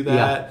people do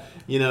that,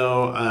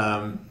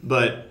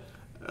 but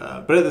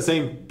at the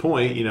same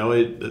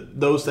point,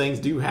 those things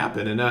do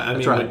happen,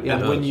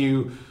 and when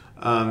you.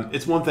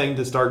 It's one thing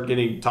to start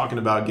talking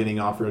about getting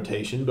off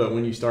rotation, but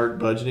when you start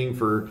budgeting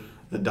for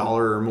 $1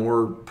 or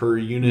more per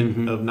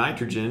unit of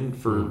nitrogen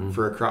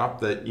for a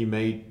crop that you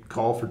may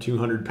call for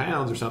 200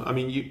 pounds or something. I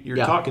mean, you're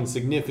talking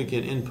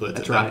significant inputs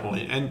at that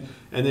point, and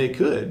they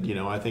could,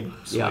 I think,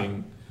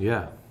 swing.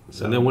 Yeah.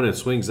 So. And then when it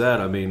swings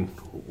that, I mean,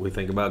 we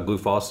think about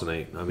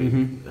glufosinate. I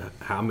mean,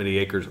 how many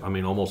acres? I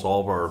mean, almost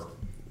all of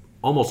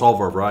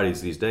our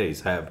varieties these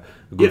days have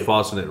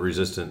glufosinate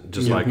resistant,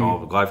 just like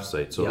all of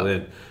glyphosate. So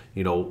then.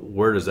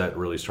 Where does that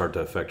really start to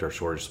affect our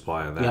shortage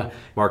supply in that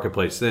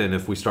marketplace then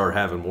if we start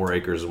having more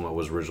acres than what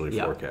was originally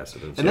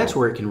forecasted? And that's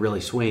where it can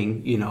really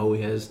swing,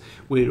 is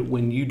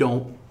when you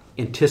don't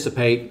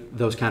anticipate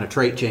those kind of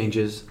trait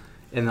changes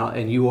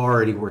and you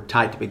already were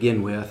tight to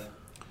begin with,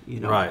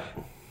 Right.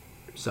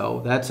 So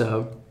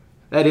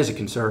that is a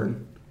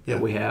concern that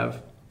we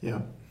have.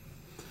 Yeah.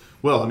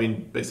 Well, I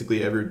mean,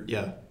 basically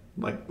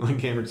like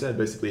Cameron said,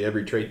 basically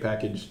every trait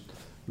package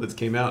that's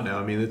came out now.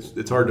 I mean,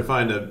 it's hard to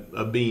find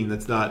a bean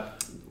that's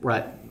not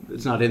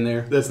It's not in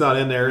there. That's not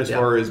in there as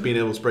far as being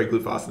able to spray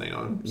glufosinate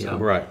on them. So.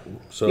 Right.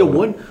 So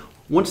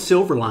one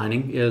silver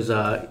lining is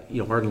our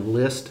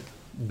Enlist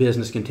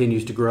business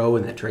continues to grow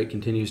and that trait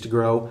continues to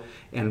grow,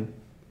 and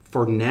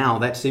for now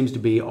that seems to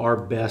be our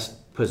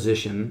best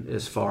position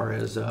as far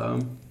as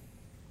in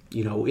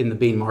the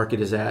bean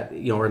market is at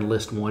our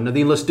Enlist 1. Now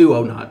the Enlist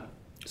Duo not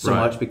so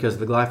much because of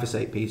the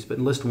glyphosate piece, but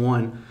Enlist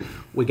 1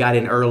 we got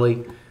in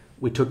early.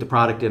 We took the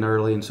product in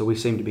early, and so we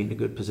seem to be in a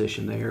good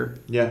position there.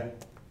 Yeah.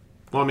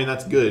 Well, I mean,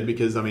 that's good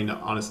because,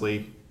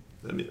 honestly,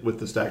 with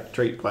the stacked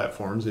trait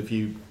platforms, if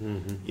you,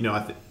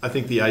 I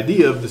think the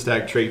idea of the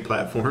stacked trait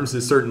platforms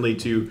is certainly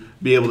to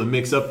be able to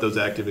mix up those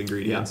active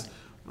ingredients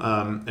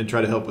and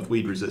try to help with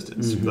weed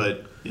resistance.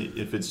 But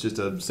if it's just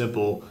a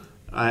simple,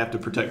 I have to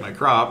protect my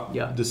crop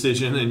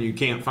decision and you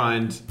can't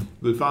find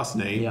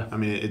glufosinate, I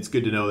mean, it's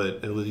good to know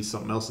that at least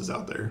something else is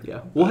out there.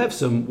 Yeah, we'll have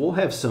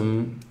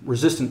some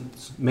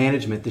resistance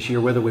management this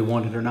year, whether we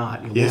want it or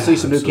not. We'll see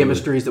some new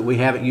chemistries that we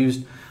haven't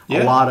used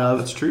a lot of.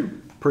 That's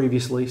true.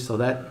 Previously, so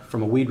that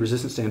from a weed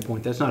resistance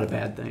standpoint, that's not a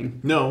bad thing.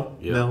 No,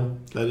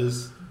 that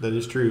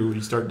is true. When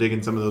you start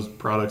digging some of those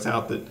products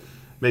out that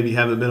maybe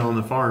haven't been on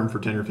the farm for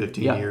 10 or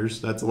 15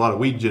 years, that's a lot of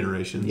weed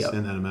generations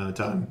in that amount of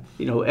time.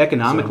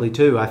 Economically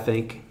too, I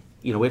think.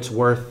 It's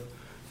worth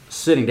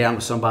sitting down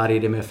with somebody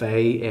at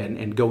MFA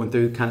and going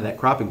through kind of that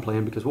cropping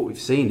plan, because what we've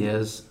seen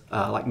is,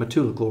 like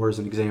metolachlor is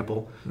an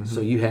example. So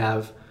you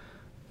have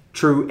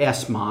true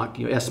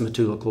S-MOC,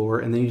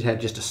 S-metolachlor, and then you have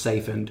just a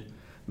safened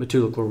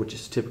metolachlor, which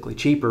is typically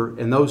cheaper.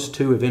 And those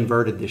two have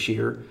inverted this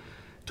year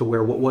to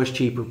where what was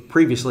cheaper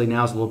previously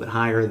now is a little bit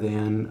higher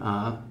than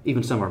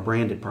even some of our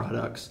branded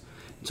products.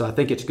 So I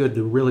think it's good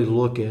to really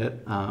look at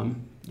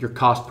your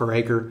cost per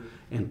acre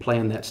and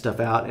plan that stuff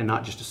out and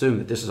not just assume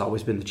that this has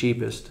always been the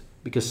cheapest,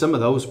 because some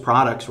of those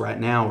products right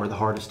now are the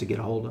hardest to get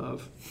a hold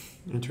of.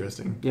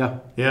 Interesting. Yeah.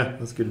 Yeah,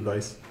 that's good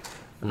advice.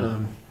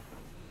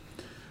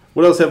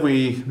 What else have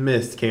we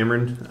missed,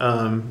 Cameron?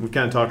 We've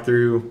kind of talked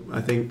through,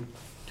 I think,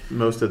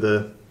 most of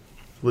the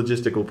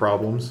logistical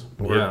problems.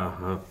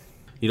 Yeah.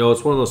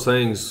 It's one of those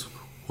things,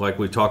 like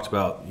we talked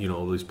about,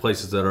 these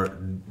places that are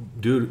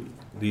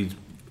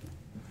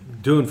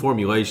doing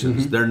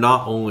formulations, they're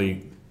not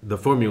only, the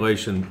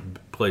formulation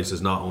place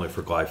is not only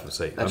for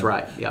glyphosate. That's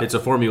right. Yeah. It's a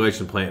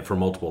formulation plant for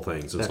multiple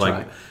things. It's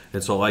right.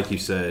 And so like you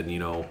said,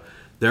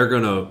 they're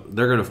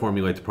gonna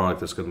formulate the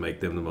product that's gonna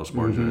make them the most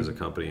margin as a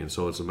company. And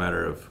so it's a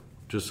matter of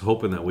just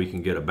hoping that we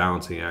can get a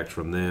balancing act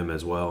from them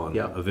as well, and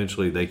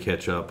eventually they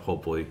catch up,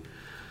 hopefully.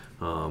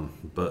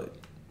 But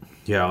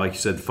yeah, like you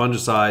said,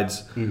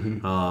 fungicides.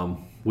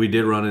 We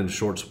did run into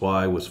short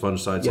supply with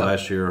fungicides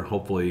last year.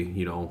 Hopefully,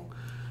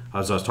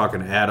 as I was talking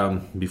to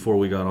Adam before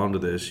we got onto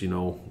this,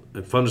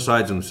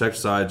 fungicides and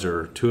insecticides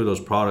are two of those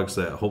products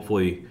that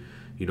hopefully,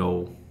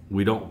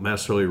 we don't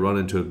necessarily run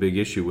into a big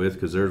issue with,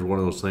 because there's one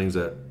of those things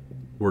that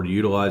we're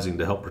utilizing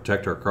to help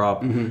protect our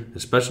crop,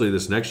 especially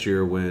this next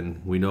year when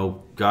we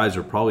know guys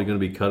are probably going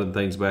to be cutting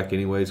things back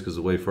anyways because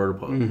of the way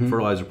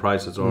fertilizer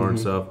prices are and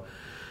stuff.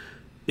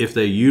 If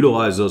they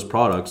utilize those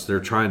products, they're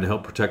trying to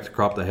help protect the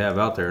crop they have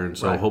out there, and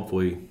so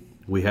hopefully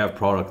we have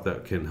product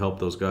that can help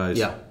those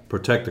guys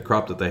protect the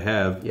crop that they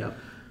have,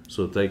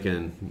 so that they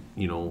can,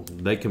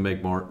 they can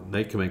make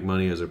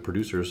money as a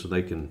producer, so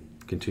they can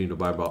continue to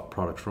buy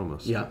products from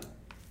us.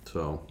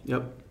 So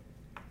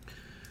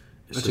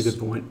that's a good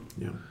point.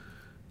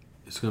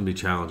 It's going to be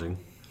challenging.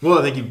 Well,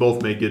 I think you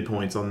both made good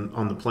points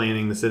on the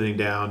planning, the sitting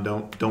down.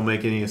 Don't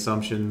make any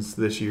assumptions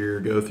this year.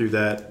 Go through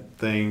that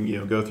thing,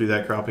 go through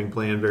that cropping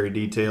plan very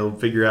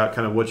detailed. Figure out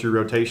kind of what your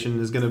rotation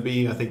is going to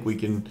be. I think we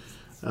can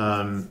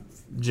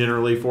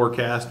generally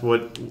forecast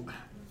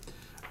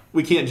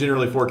we can't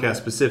generally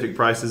forecast specific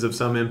prices of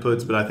some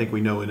inputs, but I think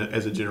we know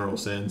as a general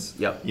sense.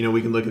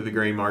 We can look at the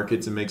grain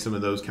markets and make some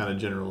of those kind of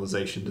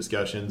generalization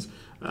discussions,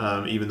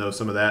 even though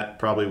some of that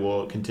probably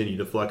will continue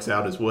to flux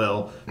out as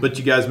well. But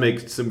you guys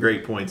make some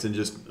great points, and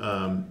just,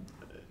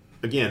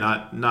 again,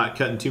 not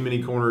cutting too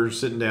many corners,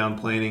 sitting down,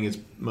 planning as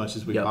much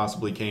as we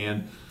possibly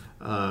can.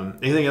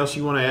 Anything else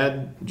you want to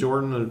add,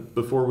 Jordan,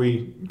 before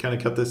we kind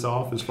of cut this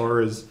off, as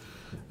far as...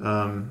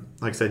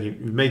 like I said, you've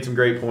made some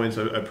great points.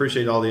 I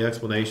appreciate all the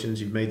explanations.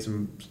 You've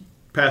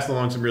passed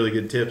along some really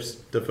good tips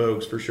to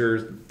folks, for sure,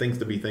 things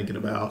to be thinking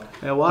about.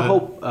 Yeah,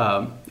 well,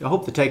 I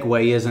hope the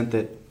takeaway isn't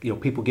that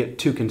people get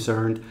too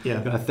concerned.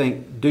 I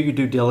think do your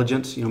due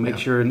diligence. Make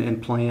sure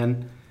and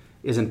plan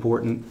is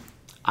important.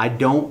 I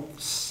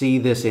don't see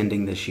this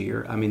ending this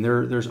year. I mean,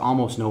 there's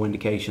almost no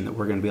indication that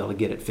we're going to be able to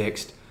get it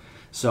fixed.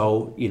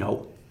 So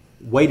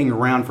waiting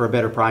around for a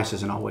better price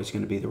isn't always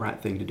going to be the right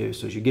thing to do.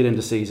 So as you get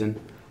into season,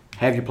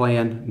 have your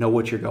plan, know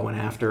what you're going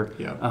after.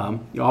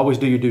 Always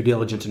do your due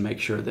diligence and make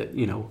sure that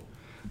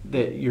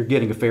that you're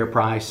getting a fair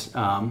price.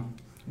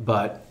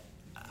 But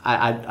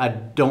I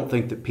don't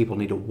think that people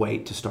need to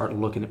wait to start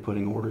looking at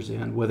putting orders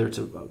in, whether it's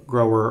a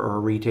grower or a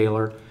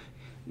retailer.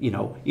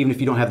 Even if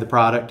you don't have the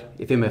product,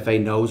 if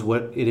MFA knows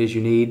what it is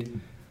you need,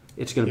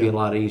 it's going to be a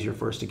lot easier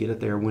for us to get it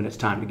there when it's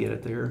time to get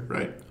it there.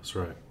 Right. That's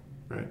right.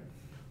 Right.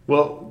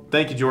 Well,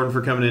 thank you, Jordan,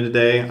 for coming in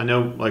today. I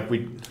know,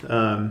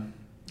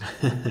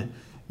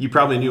 you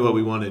probably knew what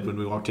we wanted when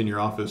we walked in your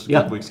office a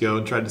couple weeks ago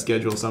and tried to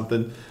schedule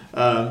something.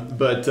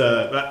 But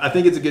I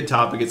think it's a good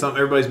topic. It's something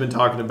everybody's been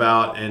talking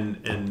about,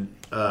 and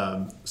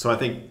so I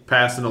think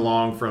passing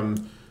along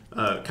from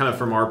kind of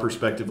from our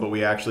perspective what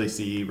we actually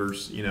see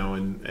versus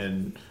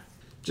and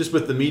just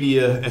with the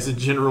media as a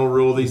general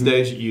rule these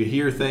days, you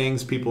hear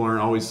things. People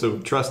aren't always so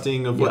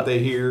trusting of what they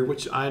hear,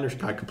 which I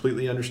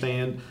completely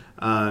understand.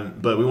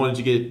 But we wanted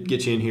to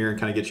get you in here and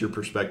kind of get your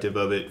perspective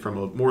of it from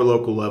a more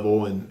local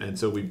level, and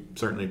so we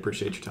certainly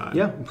appreciate your time.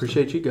 Yeah,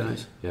 appreciate you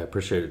guys. Yeah,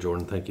 appreciate it,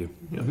 Jordan. Thank you.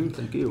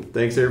 Thank you.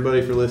 Thanks,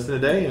 everybody, for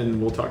listening today,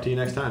 and we'll talk to you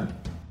next time.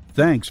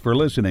 Thanks for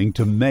listening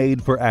to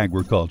Made for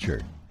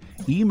Agriculture.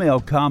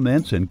 Email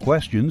comments and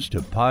questions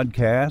to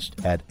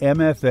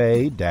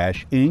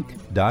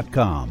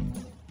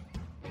podcast@mfa-inc.com.